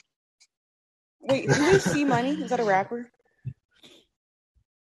 Wait, who is C Money? Is that a rapper?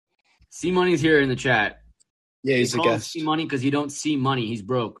 C Money's here in the chat. Yeah, he's They a call him guest. C Money because you don't see money. He's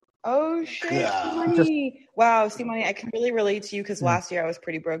broke. Oh, shit, Yeah. C Money. Wow, C Money, I can really relate to you because last year I was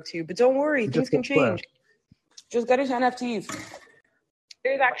pretty broke too. But don't worry, things can change. Just get into NFTs.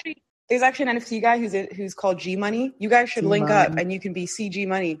 There's actually an NFT guy who's called G Money. You guys should link up, and you can be CG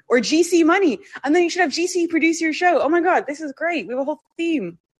Money or GC Money, and then you should have GC produce your show. Oh my god, this is great. We have a whole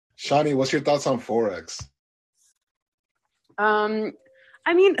theme. Shawnee, what's your thoughts on Forex? I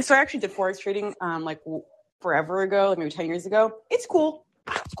mean, so I actually did Forex trading forever ago, like maybe 10 years ago. It's cool.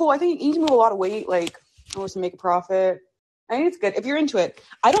 It's cool. I think you need to move a lot of weight, like almost to make a profit. I think it's good if you're into it.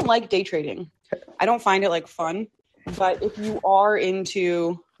 I don't like day trading. I don't find it like fun. But if you are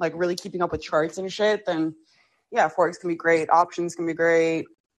into like really keeping up with charts and shit, then yeah, Forex can be great. Options can be great.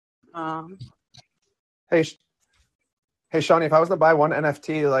 Hey, Shawnee, if I was to buy one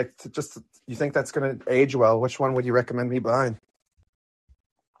NFT, you think that's going to age well, which one would you recommend me buying?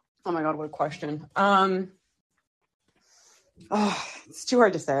 Oh my god, what a question. It's too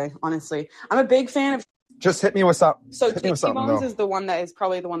hard to say, honestly. I'm a big fan of. Just hit me with something. So Hit me with Tasty something, Bones though. is the one that is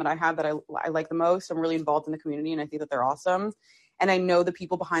probably the one that I have that I like the most. I'm really involved in the community, and I think that they're awesome. And I know the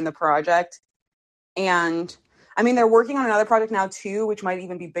people behind the project. And I mean, they're working on another project now too, which might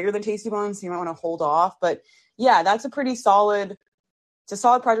even be bigger than Tasty Bones. So you might want to hold off. But yeah, that's a pretty solid. It's a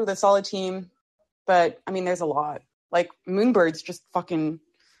solid project with a solid team. But I mean, there's a lot. Like Moonbirds just fucking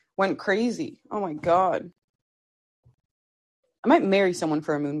went crazy. Oh my god. I might marry someone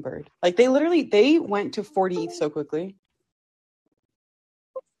for a Moonbird. Like they went to 40 ETH so quickly.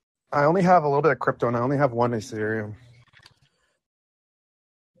 I only have a little bit of crypto, and I only have 1 Ethereum.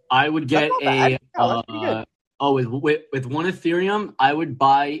 I would That's get not bad. a No, that's pretty good. with 1 Ethereum, I would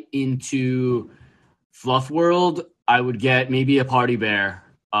buy into Fluff World. I would get maybe a Party Bear.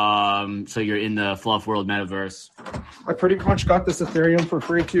 So you're in the Fluff World metaverse. I pretty much got this Ethereum for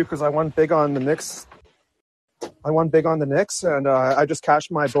free too because I won big on the Knicks. And I just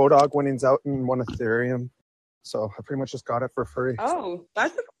cashed my Bodog winnings out in 1 Ethereum. So I pretty much just got it for free. Oh,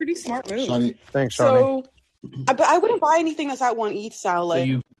 that's a pretty smart move. Shawnee, Thanks, Shawnee. So, but I wouldn't buy anything that's at 1 ETH, Sal. So Like,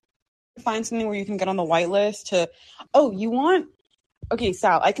 you find something where you can get on the whitelist to. Oh, you want? Okay,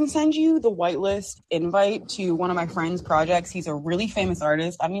 Sal, I can send you the whitelist invite to one of my friend's projects. He's a really famous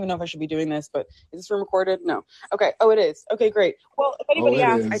artist. I don't even know if I should be doing this, but is this room recorded? No. Okay. Oh, it is. Okay, great. Well, if anybody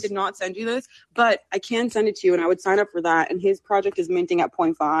asks, I did not send you this, but I can send it to you, and I would sign up for that. And his project is minting at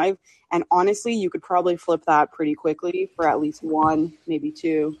 0.5. And honestly, you could probably flip that pretty quickly for at least 1, maybe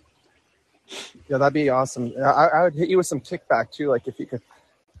 2. Yeah, that'd be awesome. I would hit you with some kickback too. Like if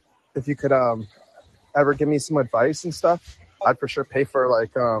you could ever give me some advice and stuff, I'd for sure pay for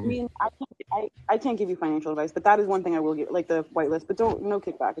like. I mean, I can't give you financial advice, but that is one thing I will give, like the whitelist. But no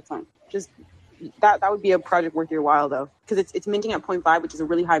kickback. It's fine. Just that would be a project worth your while though, because it's minting at 0.5, which is a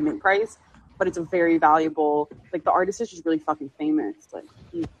really high mint price, but it's a very valuable. Like the artist is just really fucking famous. Like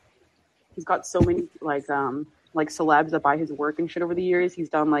he's got so many like celebs that buy his work and shit over the years. He's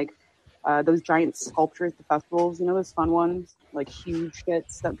done like those giant sculptures at the festivals. You know those fun ones, like huge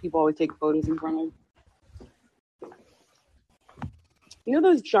shits that people always take photos in front of. You know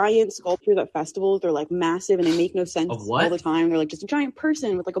those giant sculptures at festivals? They're like massive and they make no sense Of what? all the time. They're like just a giant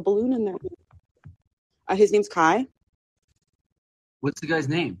person with like a balloon in there. His name's Kai. What's the guy's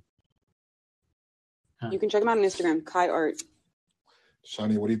name? You can check him out on Instagram, Kai Art.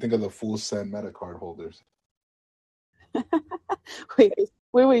 Shawnee, what do you think of the full send MetaCard holders?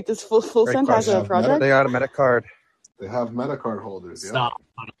 Wait. Does Full Send has a project? They got a MetaCard. They have MetaCard holders. Stop.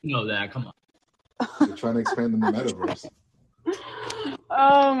 I don't know that. Come on. They're trying to expand in the metaverse.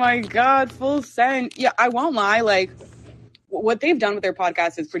 Oh my God, Full Send. Yeah, I won't lie. Like, what they've done with their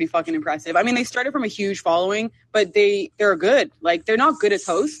podcast is pretty fucking impressive. I mean, they started from a huge following, but they're good. Like, they're not good as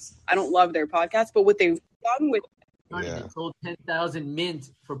hosts. I don't love their podcast, but what they've done with. They sold 10,000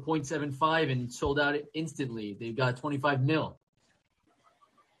 mint for 0.75 and sold out instantly. They've got 25 mil.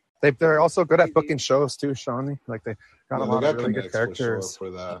 They're also good at booking shows too, Shawnee. Like they got a lot of really good connects characters. For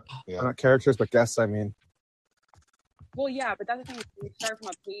that. Yeah. Not characters, but guests. I mean. Well, yeah, but that's the thing. You start from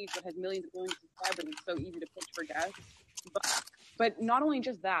a page that has millions of subscribers. It's so easy to pitch for guests. But not only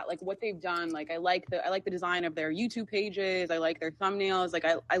just that, like what they've done. Like I like the design of their YouTube pages. I like their thumbnails. Like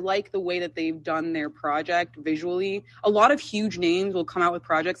I like the way that they've done their project visually. A lot of huge names will come out with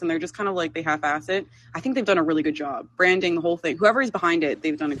projects and they're just kind of like they half-ass it. I think they've done a really good job branding the whole thing. Whoever is behind it,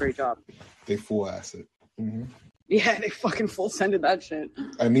 they've done a great job. They full ass it. Mm-hmm. Yeah, they fucking full sended that shit.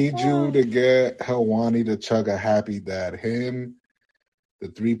 I need you to get Helwani to chug a Happy Dad. Him, the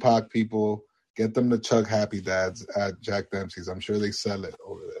 3 Pac people, get them to chug Happy Dads at Jack Dempsey's. I'm sure they sell it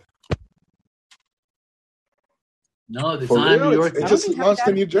over there. No, it's For not in real? New York. It just launched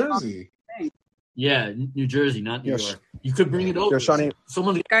in New Jersey. Yeah, New Jersey, not New York. You could bring it over. Yo, Shawnee.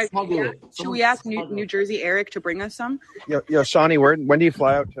 Someone Guys, should we ask New Jersey Eric to bring us some? Yo, Shawnee, when do you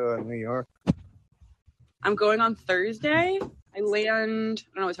fly out to New York? I'm going on Thursday. I don't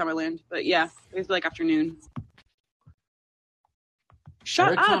know what time I land, but yeah, it's like afternoon. Shut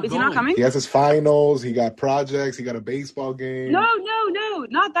Eric's up. not Is he not going. coming? He has his finals. He got projects. He got a baseball game. No,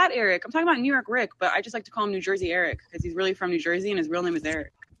 not that Eric. I'm talking about New York Rick, but I just like to call him New Jersey Eric because he's really from New Jersey and his real name is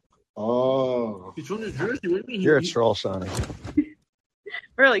Eric. Oh. He's from New Jersey. What do you mean? You're a troll, Shawnee.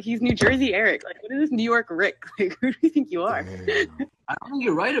 Or like he's New Jersey Eric. Like what is this New York Rick? Like who do you think you are? I don't think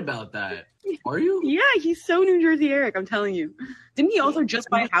you're right about that. Are you? Yeah, he's so New Jersey Eric. I'm telling you. Didn't he also just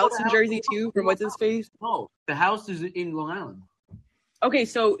buy a house in Jersey too? From what's his face? No, the house is in Long Island. Okay,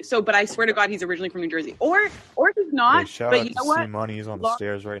 so, but I swear to God, he's originally from New Jersey, or he's not. Shout but out you know to what? C Money. He's on the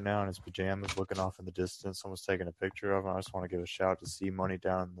stairs right now in his pajamas, looking off in the distance. Someone's taking a picture of him. I just want to give a shout out to C Money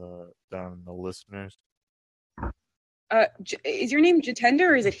down in the listeners. Is your name Jitender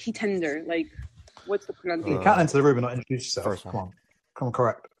or is it Hitender? Like, what's the pronunciation? You can't enter the room and not introduce yourself. First one. Come on,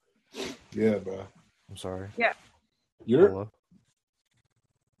 correct. Yeah, bro. I'm sorry. Yeah. Hello?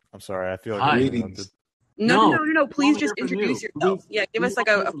 I'm sorry. I feel like Hi. I'm Greetings. interrupted. No. Please Well, just hear from introduce you. yourself. Yeah, give us like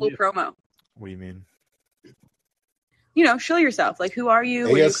a full promo. What do you mean? You know, show yourself. Like, who are you?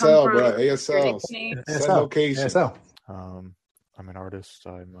 Where you come ASL, from? bro. Your ASL. nickname. Send location. ASL. I'm an artist.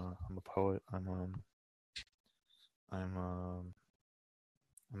 I'm a poet. I'm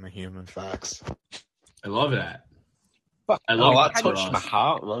a human. Facts. I love that. Fuck, I love that that touched for my us.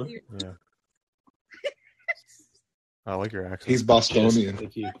 heart, man. Yeah. I like your accent. He's Bostonian.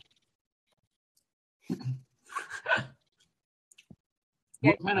 Thank you. Yeah,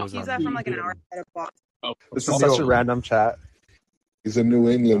 What kind of he's from like an hour ahead of Boston. Oh, This is such a random chat. He's a New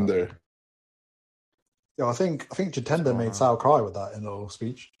Englander. Yeah, I think Jatender going made on? Sal cry with that in the little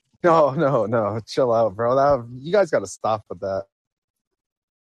speech. No. Chill out, bro. You guys got to stop with that.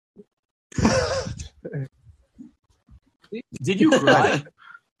 Did you cry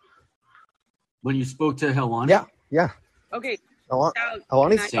when you spoke to Helwani? Yeah. Okay,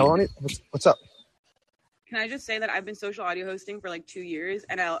 Helwani, what's up? can I just say that I've been social audio hosting for like 2 years,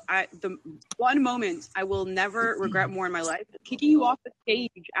 and the one moment I will never regret more in my life is kicking you off the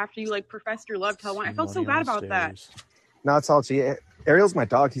stage after you like professed your love to Helwani. I felt so bad about that. No, it's all G. Ariel's my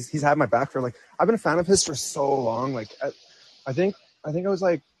dog. He's had my back for like, I've been a fan of his for so long. Like, I think I was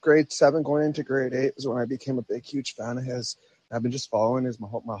like grade 7 going into grade 8 is when I became a big, huge fan of his. I've been just following his my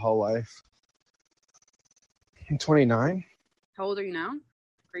whole life. I'm 29. How old are you now?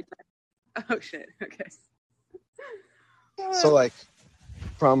 Grade 10. Oh shit. Okay. So like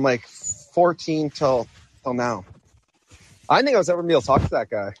from like 14 till now. I didn't think I was ever going to be able to talk to that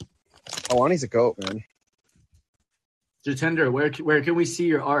guy. Helwani's a goat, man. Jatender, where can we see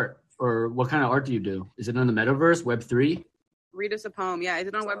your art? Or what kind of art do you do? Is it on the metaverse, Web3? Read us a poem. Yeah, is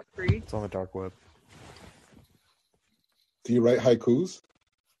it on Web3? It's on the dark web. Do you write haikus?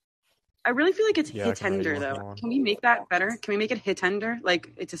 I really feel like it's Yeah, I can write hitender you though. one. Can we make that better? Can we make it hitender?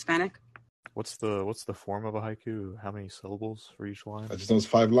 Like it's Hispanic? What's the form of a haiku? How many syllables for each line? I just know it's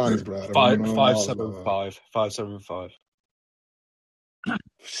 5 lines, bro. I don't know all of them. 575.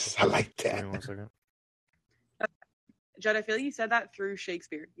 I like Give that. me 1 second. Judd, I feel like you said that through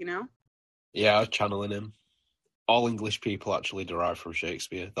Shakespeare, you know? Yeah, I was channeling him. All English people actually derive from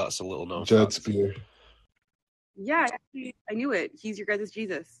Shakespeare. That's a little known Judd fact. Spear. Yeah, actually, I knew it. He's your guys'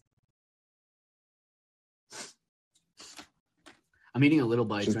 Jesus. I'm eating a little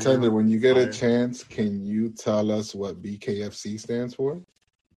bite. Jatender, when you get a chance, can you tell us what BKFC stands for?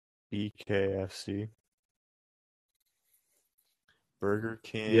 BKFC. Burger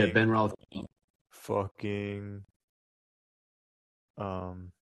King. Yeah, Ben Roethlisberger. Fucking.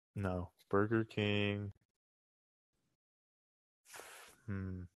 No. Burger King.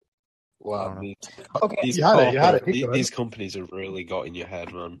 Wow, Okay. these You had it. Keep going. these companies have really got in your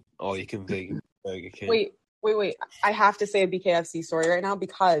head, man. All you can think of Burger King. Wait. I have to say a BKFC story right now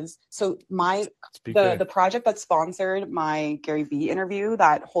because so the project that sponsored my Gary Vee interview,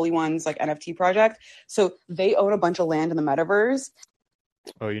 that Holy Ones like NFT project, so they own a bunch of land in the metaverse.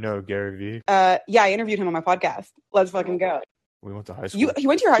 Oh, you know Gary Vee? Yeah, I interviewed him on my podcast. Let's fucking go. We went to high school. You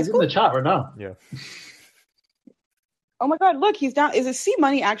went to your high He's school? in the chat right now. Yeah. Oh my god, look, he's down. Is it C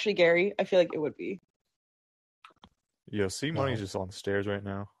Money actually Gary? I feel like it would be. Yeah, C Money's just on the stairs right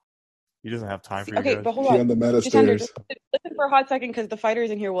now. He doesn't have time for you Okay, guys. but hold He on. on the meta Jatender, stairs. just listen for a hot second because the fighters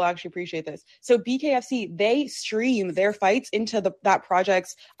in here will actually appreciate this. So BKFC, they stream their fights into that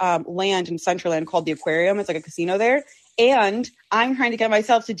project's land in Centraland called the Aquarium. It's like a casino there. And I'm trying to get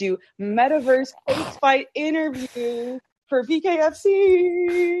myself to do metaverse post-fight interview for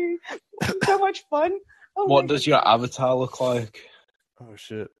BKFC. So much fun. Oh What my does your avatar look like? Oh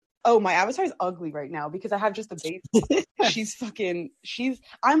shit. Oh, my avatar is ugly right now because I have just the base.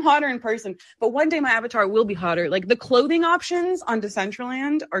 I'm hotter in person, but one day my avatar will be hotter. Like the clothing options on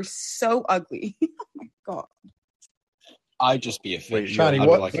Decentraland are so ugly. Oh my god. I'd just be a fish. Wait, Shani, I'd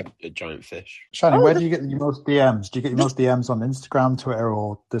what- be like a giant fish. Shani, where do you get your most DMs? Do you get your most DMs on Instagram, Twitter,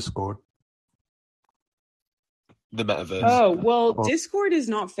 or Discord? The metaverse. Oh, well, Discord is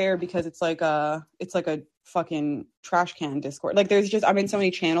not fair because it's like a fucking trash can Discord. Like I'm in so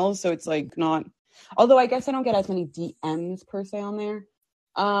many channels, so it's like not, although I guess I don't get as many DMs per se on there.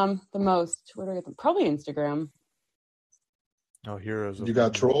 The most, where do I get them? Probably Instagram. Oh, heroes. You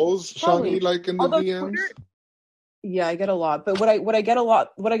got trolls, Probably. Shani, like in the Although DMs? Twitter- Yeah, I get a lot. But what I get a lot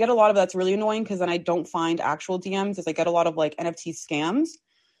of that's really annoying because then I don't find actual DMs is I get a lot of like NFT scams.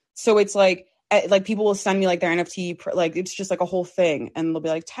 So it's like people will send me like their NFT, like it's just like a whole thing. And they'll be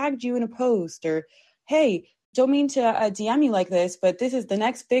like, tagged you in a post or, hey, don't mean to DM you like this, but this is the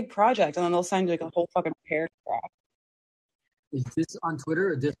next big project. And then they'll send you like a whole fucking paragraph. Is this on Twitter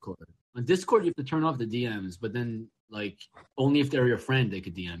or Discord? On Discord, you have to turn off the DMs, but then like only if they're your friend they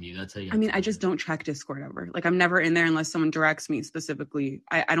could DM you. That's how you. I mean, I just don't check Discord ever. Like I'm never in there unless someone directs me specifically.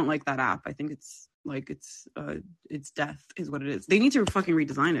 I don't like that app. I think it's like it's death is what it is. They need to fucking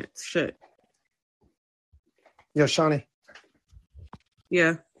redesign it. It's shit. Yo, Shani.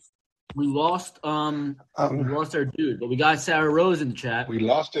 Yeah. We lost our dude, but we got Sarah Rose in the chat. We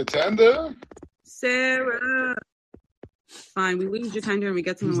lost your tender? Sarah. Fine, we lose Jatender and we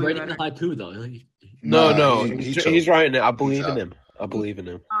get someone He's way writing the better. haiku though. No, he he's writing it. I He believe in choked. him. I believe in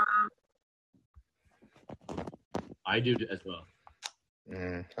him. I do as well.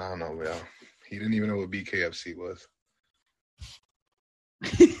 I don't know, man. He didn't even know what BKFC was.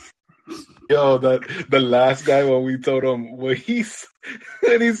 Yo, the last guy when we told him what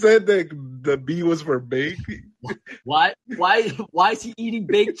and he said that the B was for bake. Why is he eating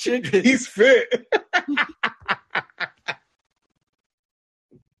baked chicken? He's fit.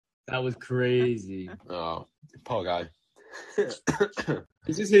 That was crazy. Oh, poor guy.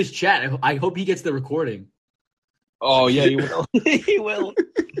 This is his chat. I hope he gets the recording. Oh yeah, he will. He will.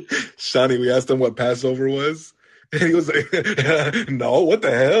 Shawnee, we asked him what Passover was, and he was like, "No, what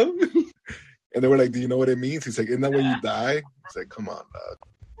the hell?" And they were like, "Do you know what it means?" He's like, "Isn't that when you die?" He's like, "Come on, dog."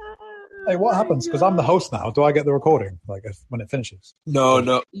 Hey, what happens? Because I'm the host now. Do I get the recording when it finishes?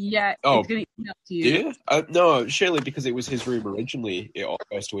 No. Yeah, Oh, it's gonna email to you. Yeah? No, surely because it was his room originally, it all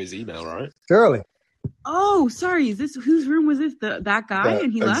goes to his email, right? Surely. Oh, sorry. Is this whose room was this? That guy,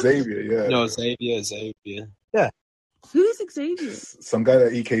 and he left. Xavier, yeah. No, Xavier. Yeah. Who's Xavier? Some guy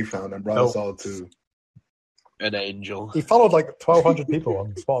that EK found and brought us all to. An angel. He followed like 1,200 people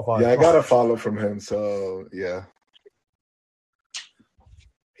on Spotify. Yeah, I got a follow from him, so yeah.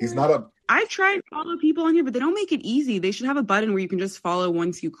 He's not a. I try to follow people on here, but they don't make it easy. They should have a button where you can just follow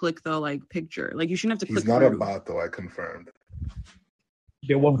once you click the like picture. Like you shouldn't have to click. He's not a through. bot, though. I confirmed.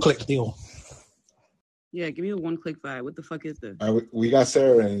 Be a one-click deal. Yeah, give me a one-click vibe. What the fuck is this? All right, we got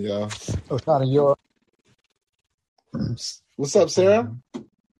Sarah in, y'all. Oh, Shawnee, you're. What's up, Sarah?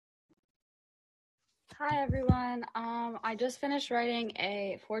 Hi everyone. I just finished writing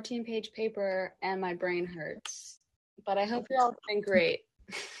a 14-page paper and my brain hurts. But I hope you're all doing great.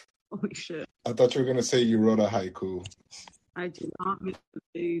 Holy shit. I thought you were gonna say you wrote a haiku. I do not miss the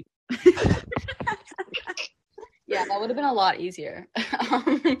food. Yeah, that would have been a lot easier.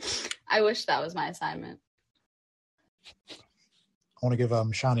 I wish that was my assignment. I want to give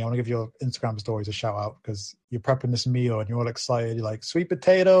Shani, I want to give your Instagram stories a shout out because you're prepping this meal and you're all excited. You're like sweet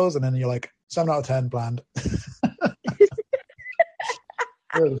potatoes, and then you're like 7 out of 10 bland.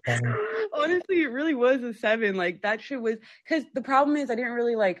 Really funny. Honestly, it really was a 7. Like that shit was because the problem is I didn't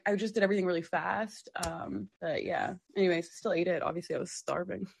really like. I just did everything really fast. But yeah. Anyways, still ate it. Obviously, I was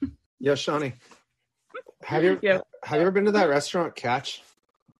starving. Yo, Shawnee, have you ever been to that restaurant Catch?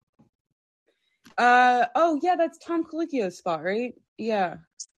 Oh yeah, that's Tom Colicchio's spot, right? Yeah.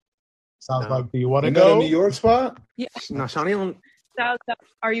 Sounds like, do you want to Isn't that a go? New York spot? Yeah. No, Shawnee.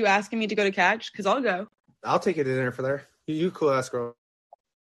 Are you asking me to go to Catch? Because I'll go. I'll take you to dinner for there. You cool ass girl.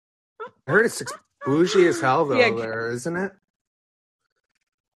 I heard it's bougie as hell though. Yeah. There isn't it?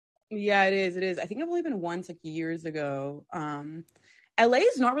 Yeah, it is. It is. I think I've only been once, like years ago. LA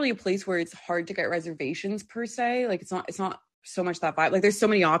is not really a place where it's hard to get reservations per se. Like it's not so much that vibe. Like there's so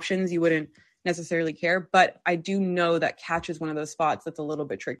many options you wouldn't necessarily care. But I do know that Catch is one of those spots that's a little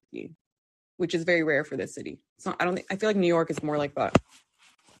bit tricky, which is very rare for this city. It's not. I feel like New York is more like that.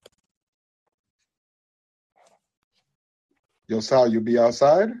 Yo, Sal, you be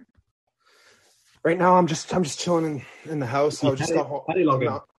outside? Right now, I'm just chilling in the house. I just got home. How do you log in?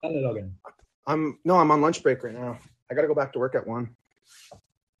 How do you log in? I'm on lunch break right now. I got to go back to work at 1.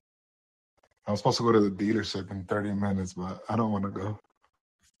 I was supposed to go to the dealership in 30 minutes, but I don't want to go.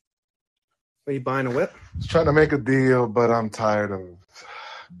 Are you buying a whip? I was trying to make a deal, but I'm tired of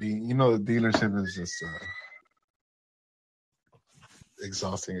being. The dealership is just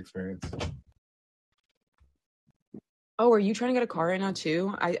exhausting experience. Oh, are you trying to get a car right now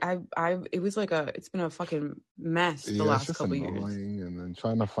too? It was like it's been a fucking mess the Yeah, last it's just couple annoying, years. and then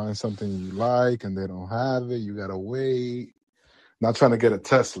trying to find something you like, and they don't have it. You gotta wait. Not trying to get a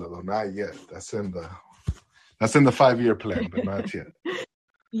Tesla though, not yet. That's in the 5-year plan, but not yet.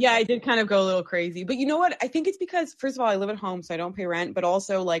 Yeah, I did kind of go a little crazy. But you know what? I think it's because, first of all, I live at home, so I don't pay rent. But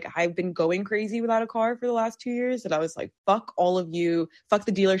also, like, I've been going crazy without a car for the last 2 years. That I was like, fuck all of you. Fuck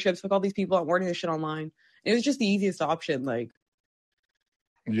the dealerships. Fuck all these people. I'm ordering this shit online. It was just the easiest option. Like,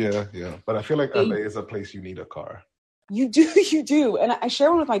 Yeah. But I feel like LA is a place you need a car. you do. And I share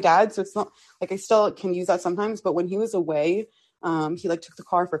one with my dad, so it's not like I still can use that sometimes. But when he was away, he like took the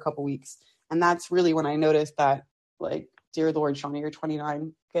car for a couple weeks. And that's really when I noticed that, like, dear Lord, Shawnee, you're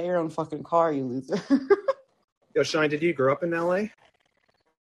 29. Get your own fucking car, you loser. Yo, Shawnee, did you grow up in LA?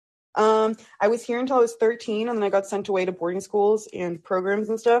 I was here until I was 13, and then I got sent away to boarding schools and programs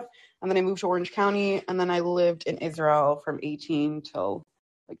and stuff. And then I moved to Orange County, and then I lived in Israel from 18 till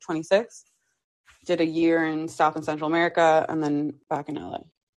like 26. Did a year in South and Central America, and then back in LA.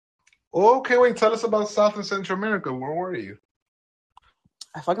 Okay, wait. Tell us about South and Central America. Where were you?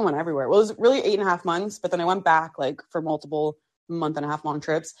 I fucking went everywhere. Well, it was really 8.5 months, but then I went back like for multiple month-and-a-half long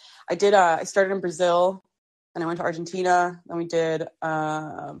trips. I started in Brazil, then I went to Argentina, then we did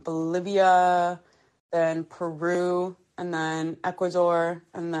Bolivia, then Peru, and then Ecuador,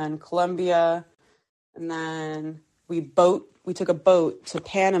 and then Colombia, and then we took a boat to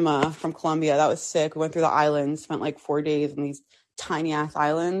Panama from Colombia. That was sick. We went through the islands, spent like 4 days in these tiny ass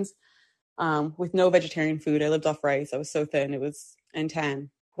islands with no vegetarian food. I lived off rice. I was so thin. It was intense.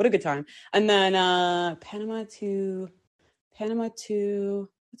 What a good time. And then Panama to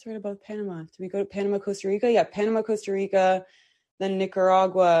what's right about Panama? Did we go to Panama, Costa Rica? Yeah, Panama, Costa Rica, then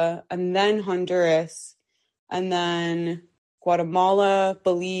Nicaragua, and then Honduras, and then Guatemala,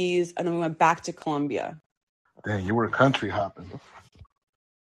 Belize, and then we went back to Colombia. Dang, you were country hopping.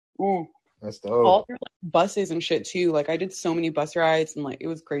 That's dope. All through like, buses and shit too. Like I did so many bus rides and like it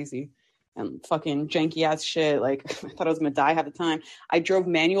was crazy. And fucking janky ass shit. Like I thought I was gonna die half the time. I drove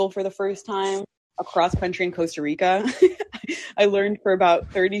manual for the first time across country in Costa Rica. I learned for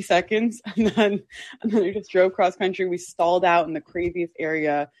about 30 seconds and then I just drove cross country. We stalled out in the craziest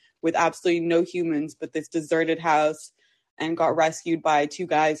area with absolutely no humans but this deserted house and got rescued by 2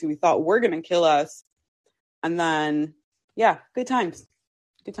 guys who we thought were gonna kill us. And then yeah, good times.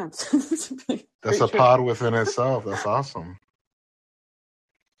 Good times. That's a pod within itself. That's awesome.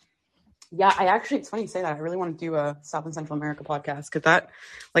 Yeah, it's funny you say that. I really want to do a South and Central America podcast because that,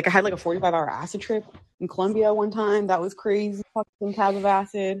 like, I had like a 45-hour acid trip in Colombia one time. That was crazy. Fucking tab of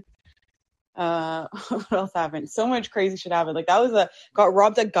acid. What else happened? So much crazy shit happened. Like that was got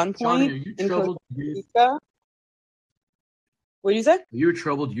robbed at gunpoint Shawnee, in Costa Rica. What did you say? Are you a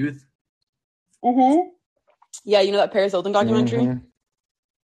troubled youth? Mm-hmm. Yeah, you know that Paris Hilton documentary? Mm-hmm.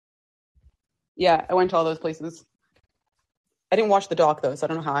 Yeah, I went to all those places. I didn't watch the doc though, so I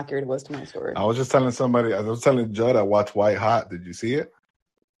don't know how accurate it was to my story. I was telling Judd I watched White Hot. Did you see it?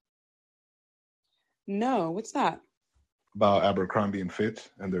 No, what's that? About Abercrombie and Fitch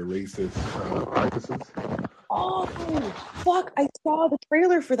and their racist practices. Oh, fuck. I saw the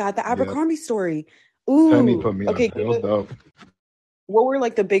trailer for that, the Abercrombie story. Ooh. Penny put me on it. It was dope. What were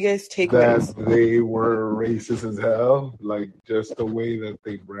like the biggest takeaways? That they were racist as hell. Like just the way that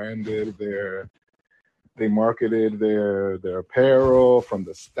they branded they marketed their apparel, from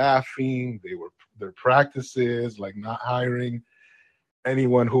the staffing, their practices, like not hiring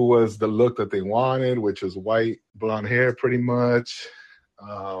anyone who was the look that they wanted, which is white, blonde hair, pretty much.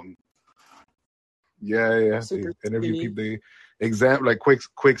 They interview people. Like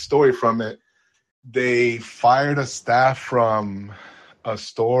quick story from it. They fired a staff from a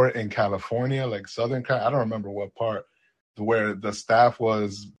store in California, like Southern California. I don't remember what part, where the staff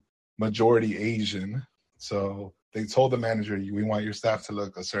was majority Asian. So they told the manager, "We want your staff to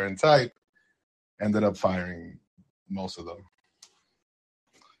look a certain type." Ended up firing most of them.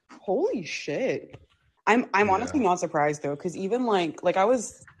 Holy shit. I'm honestly not surprised though, because even like I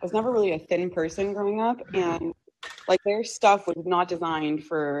was never really a thin person growing up, and like their stuff was not designed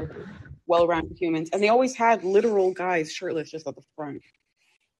for well-rounded humans, and they always had literal guys shirtless just at the front.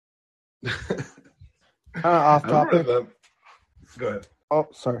 Off topic. Go ahead. Oh,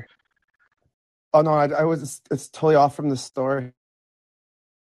 sorry. Oh no, it's totally off from the story.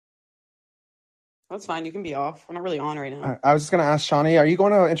 That's fine. You can be off. We're not really on right now. I was just gonna ask Shawnee, are you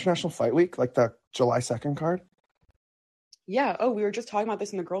going to International Fight Week, like the July 2nd card? Yeah. Oh, we were just talking about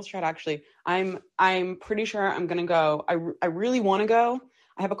this in the girls' chat. Actually, I'm pretty sure I'm gonna go. I really want to go.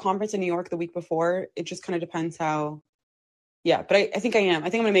 I have a conference in New York the week before. It just kind of depends how. Yeah, but I think I am. I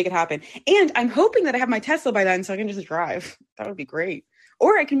think I'm gonna make it happen. And I'm hoping that I have my Tesla by then, so I can just drive. That would be great.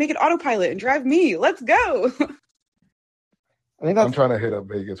 Or I can make it autopilot and drive me. Let's go. I'm trying to hit up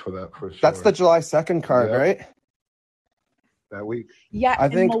Vegas for that for sure. That's the July 2nd card, right? That week. Yeah, I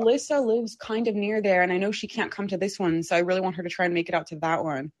think Melissa lives kind of near there, and I know she can't come to this one, so I really want her to try and make it out to that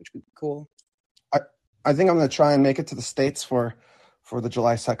one, which would be cool. I think I'm gonna try and make it to the States for the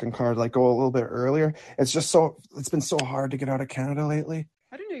July 2nd card, like go a little bit earlier. It's been so hard to get out of Canada lately.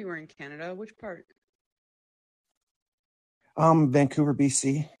 I didn't know you were in Canada. Which part? Vancouver,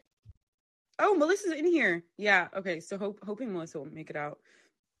 BC. Oh, Melissa's in here. Yeah. Okay. So hoping Melissa will make it out.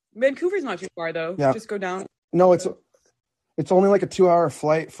 Vancouver's not too far though. Yeah. Just go down. No, it's only like a 2-hour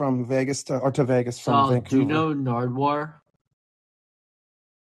flight from Vegas to Vegas from Vancouver. Do you know Nardwar?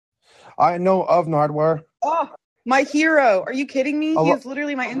 I know of Nardwar. Oh, my hero. Are you kidding me? Oh, He is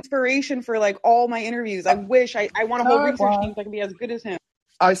literally my inspiration for like all my interviews. I wish I want a whole research team so I can be as good as him.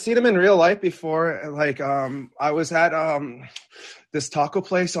 I seen him in real life before. Like, I was at this taco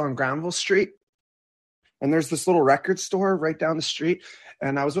place on Granville Street, and there's this little record store right down the street.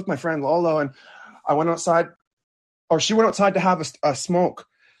 and I was with my friend Lolo, and I went outside, or she went outside to have a smoke,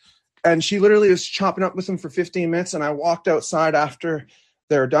 and she literally was chopping up with him for 15 minutes, and I walked outside after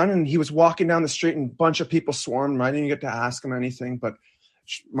they were done, and he was walking down the street, and a bunch of people swarmed him. I didn't get to ask him anything, but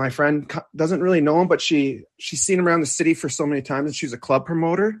my friend doesn't really know him, but she's seen him around the city for so many times, and she's a club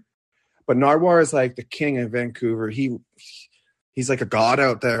promoter. But Nardwuar is like the king of Vancouver. He's like a god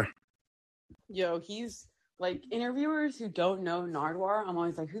out there. Yo, he's like, interviewers who don't know Nardwuar, I'm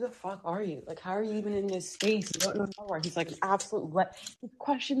always like, who the fuck are you? Like, how are you even in this space? You don't know Nardwuar. He's like an absolute his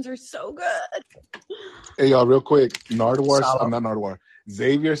questions are so good. Hey, y'all, real quick. Nardwuar, I'm not Nardwuar.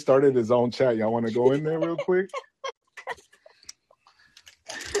 Xavier started his own chat. Y'all want to go in there real quick?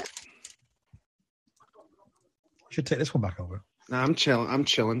 Should take this one back over. Nah, I'm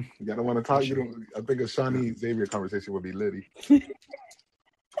chilling. You don't want to talk. I think a Shawnee Xavier conversation would be litty.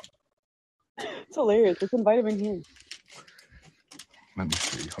 It's hilarious. Let's invite him in here. Let me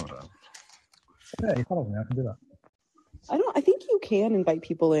see. Hold on. Yeah, you follow me. I can do that. I think you can invite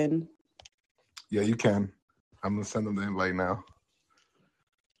people in. Yeah, you can. I'm gonna send them the invite now.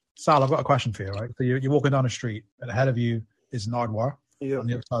 Sal, I've got a question for you, right? So you're walking down the street, and ahead of you is Nardwuar. Yeah. On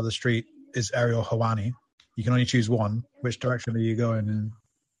the other side of the street is Ariel Helwani. You can only choose one. Which direction are you going in?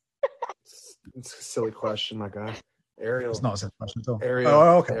 It's a silly question, my guy. Ariel. It's not a silly question at all. Ariel.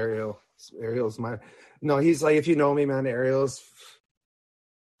 Oh, okay. Ariel's my. No, he's like, if you know me, man,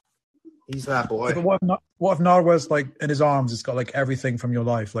 he's that boy. Yeah, but what if Nardwuar's like in his arms? It's got like everything from your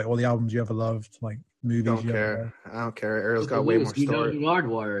life, like all the albums you ever loved, like movies. I don't care. Ariel's got way more You know story. who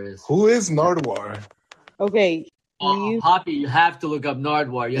Nardwuar is. Who is Nardwuar? Okay. Poppy, you have to look up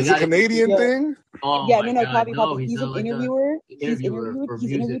Nardwuar. Is it a Canadian thing? Oh yeah, my no, God, Poppy. He's an interviewer. He's for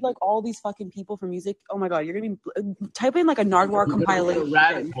interviewed music. like all these fucking people for music. Oh my God, you're gonna be type in like a Nardwuar compilation.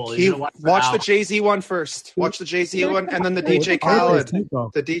 Watch the Jay-Z one first. Watch the Jay-Z one, and then the DJ Khaled.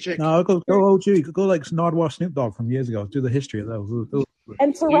 The DJ. No, go OG. Go like Nardwuar, Snoop Dogg from years ago. Do the history of those.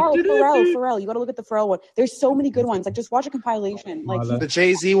 And Pharrell. You got to look at the Pharrell one. There's so many good ones. Like, just watch a compilation. Like The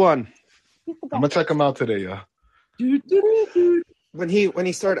Jay-Z one. I'm gonna check him out today, yeah. When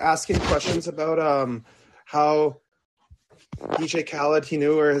he started asking questions about how DJ Khaled, he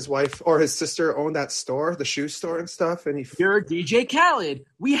knew where his wife or his sister owned that store, the shoe store and stuff, and You're DJ Khaled.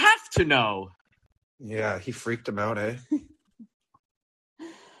 We have to know. Yeah, he freaked him out, eh?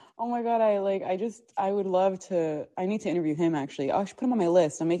 oh my God, I would love to. I need to interview him actually. I should put him on my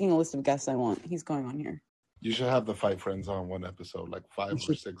list. I'm making a list of guests I want. He's going on here. You should have the Five Friends on one episode, like 5 or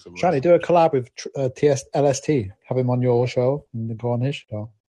 6 of us. Trying to do a collab with LST. Have him on your show and then go on his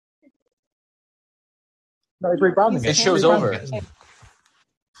show. No, he's rebranding. His show's over.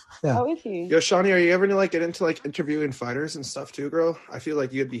 Yeah. Oh, is he? Yo, Shawnee, are you ever gonna get into like interviewing fighters and stuff too, girl? I feel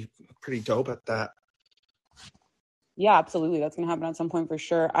like you'd be pretty dope at that. Yeah, absolutely. That's gonna happen at some point for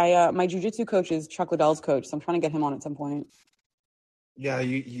sure. My jiu-jitsu coach is Chuck Liddell's coach, so I'm trying to get him on at some point. Yeah,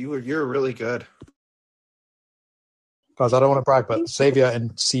 you're really good. Guys, I don't want to brag, but Xavier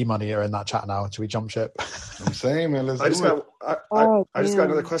and C Money are in that chat now. Should we jump ship? I'm saying, man, let's I just do it. got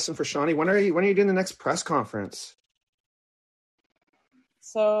another question for Shawnee. When are you doing the next press conference?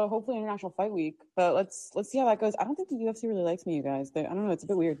 So hopefully International Fight Week, but let's see how that goes. I don't think the UFC really likes me, you guys. I don't know. It's a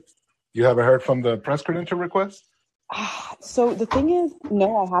bit weird. You haven't heard from the press credential request? So the thing is,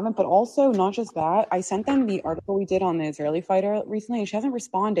 no, I haven't. But also, not just that, I sent them the article we did on the Israeli fighter recently, and she hasn't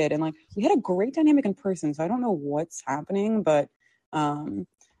responded. And like, we had a great dynamic in person, so I don't know what's happening. But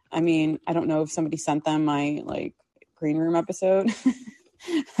I mean, I don't know if somebody sent them my like green room episode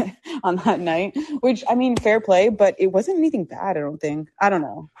on that night. Which I mean, fair play, but it wasn't anything bad. I don't think. I don't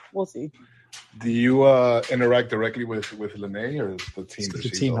know. We'll see. Do you interact directly with Lene or the team? The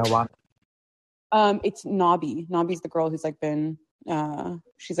team Helwani. It's Nobby. Nobby's the girl who's like been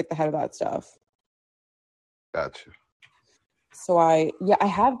she's like the head of that stuff. Gotcha. So I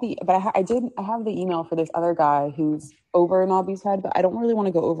have the email for this other guy who's over Nobby's head, but I don't really want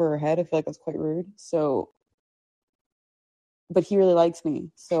to go over her head. I feel like that's quite rude. So but he really likes me.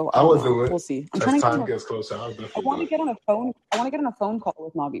 So I will do it. We'll see. I'm As trying to time gets closer, I'll definitely I want to get on a phone call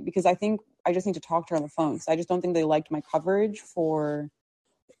with Nobby because I think I just need to talk to her on the phone. So I just don't think they liked my coverage for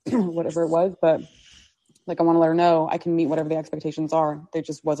whatever it was, but like I want to let her know I can meet whatever the expectations are. They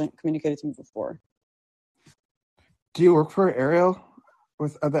just wasn't communicated to me before. Do you work for Ariel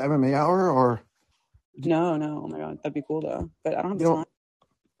with the MMA Hour or? No. Oh my God, that'd be cool though. But I don't have the time.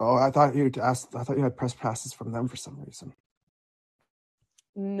 Oh, I thought you had press passes from them for some reason.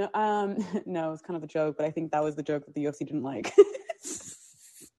 No, no, it's kind of a joke, but I think that was the joke that the UFC didn't like.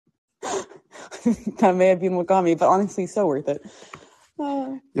 That may have been what got me, but honestly, so worth it.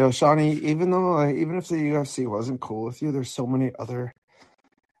 Yo, Shawnee, even if the UFC wasn't cool with you, there's so many other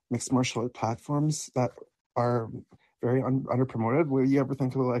mixed martial art platforms that are very under promoted. Will you ever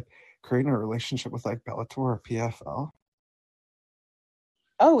think of like creating a relationship with like Bellator or PFL?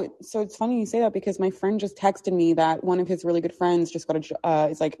 Oh, so it's funny you say that because my friend just texted me that one of his really good friends just got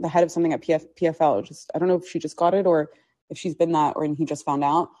is like the head of something at PFL. I don't know if she just got it or if she's been that or he just found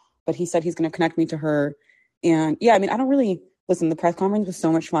out, but he said he's going to connect me to her. And yeah, I mean, I don't really listen. The press conference was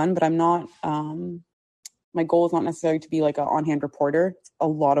so much fun, but I'm not, my goal is not necessarily to be like an on-hand reporter. It's a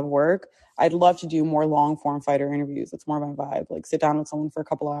lot of work. I'd love to do more long form fighter interviews. It's more my vibe, like sit down with someone for a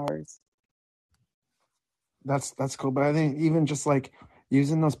couple hours. That's cool. But I think even just like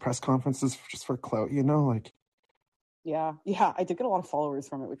using those press conferences just for clout, you know, like. Yeah. I did get a lot of followers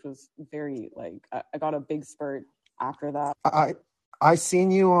from it, which was very like, I got a big spurt after that. I seen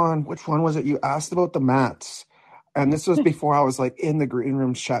you on, which one was it? You asked about the mats. And this was before I was like in the green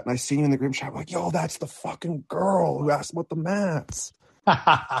room chat. And I seen you in the green chat. I'm like, yo, that's the fucking girl who asked about the mats.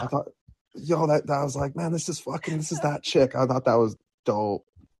 I thought, yo, that was like, man, this is that chick. I thought that was dope.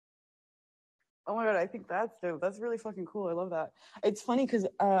 Oh my God, I think that's dope. That's really fucking cool. I love that. It's funny because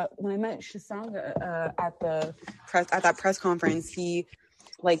when I met Shasang at that press conference, he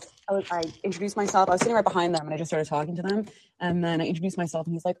like I introduced myself. I was sitting right behind them and I just started talking to them. And then I introduced myself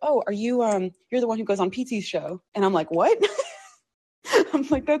and he's like, "Oh, are you you're the one who goes on PT's show?" And I'm like, "What?" I'm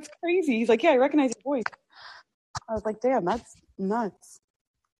like, "That's crazy." He's like, "Yeah, I recognize your voice." I was like, "Damn, that's nuts."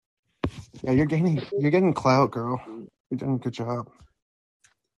 Yeah, you're getting clout, girl. You're doing a good job.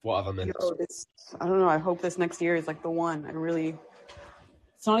 Whatever, man. I don't know. I hope this next year is like the one.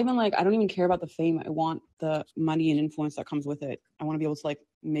 It's not even like, I don't even care about the fame. I want the money and influence that comes with it. I want to be able to like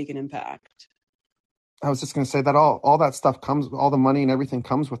make an impact. I was just going to say that all that stuff comes, all the money and everything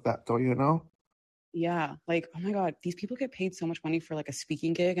comes with that, though, you know? Yeah. Like, oh my God, these people get paid so much money for like a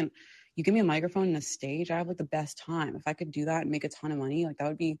speaking gig and you give me a microphone and a stage. I have like the best time. If I could do that and make a ton of money, like that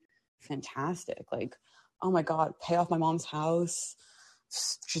would be fantastic. Like, oh my God, pay off my mom's house.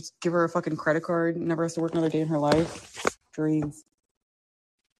 Just give her a fucking credit card. Never has to work another day in her life. Dreams.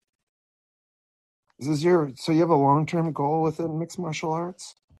 So you have a long-term goal within mixed martial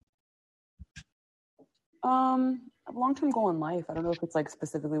arts? A long-term goal in life. I don't know if it's like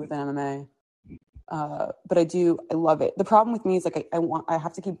specifically within MMA. But I love it. The problem with me is like I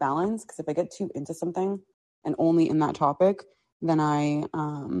have to keep balance because if I get too into something and only in that topic, then I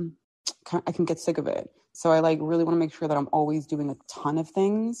can get sick of it. So I like really want to make sure that I'm always doing a ton of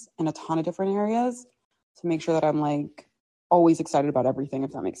things in a ton of different areas to make sure that I'm like always excited about everything,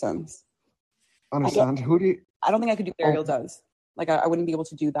 if that makes sense. Understand. I don't think I could do what Ariel does. Like I wouldn't be able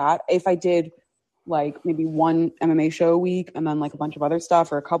to do that. If I did like maybe one MMA show a week and then like a bunch of other stuff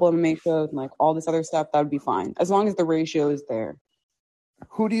or a couple of MMA shows and like all this other stuff, that would be fine. As long as the ratio is there.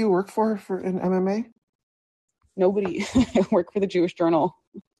 Who do you work for in MMA? Nobody. I work for the Jewish Journal.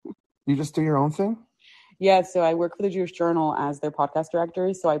 You just do your own thing? Yeah, so I work for the Jewish Journal as their podcast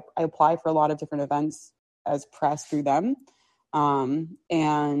director. So I apply for a lot of different events as press through them.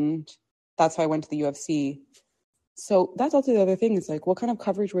 And that's how I went to the UFC. So that's also the other thing. It's like, what kind of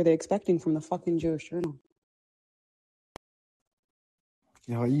coverage were they expecting from the fucking Jewish Journal?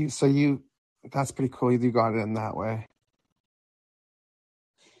 You know, that's pretty cool. You got it in that way.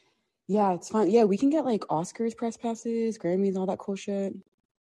 Yeah, it's fun. Yeah, we can get like Oscars press passes, Grammys, all that cool shit.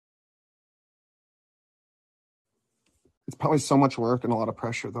 It's probably so much work and a lot of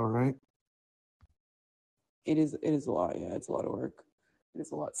pressure, though, right? It is a lot. Yeah, it's a lot of work. It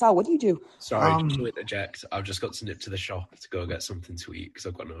is a lot. Sal, what do you do? Sorry, just to interject. I've just got to nip to the shop to go get something to eat because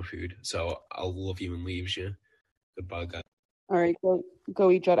I've got no food. So I'll love you and leaves you. Goodbye, guys. All right,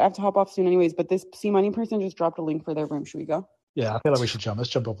 go eat, Judd. I have to hop off soon anyways, but this C Money person just dropped a link for their room. Should we go? Yeah, I feel like we should jump. Let's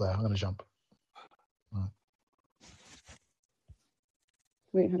jump up there. I'm going to jump. Right.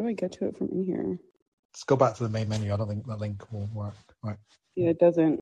 Wait, how do I get to it from in here? Let's go back to the main menu. I don't think the link will work. Right. Yeah, it doesn't.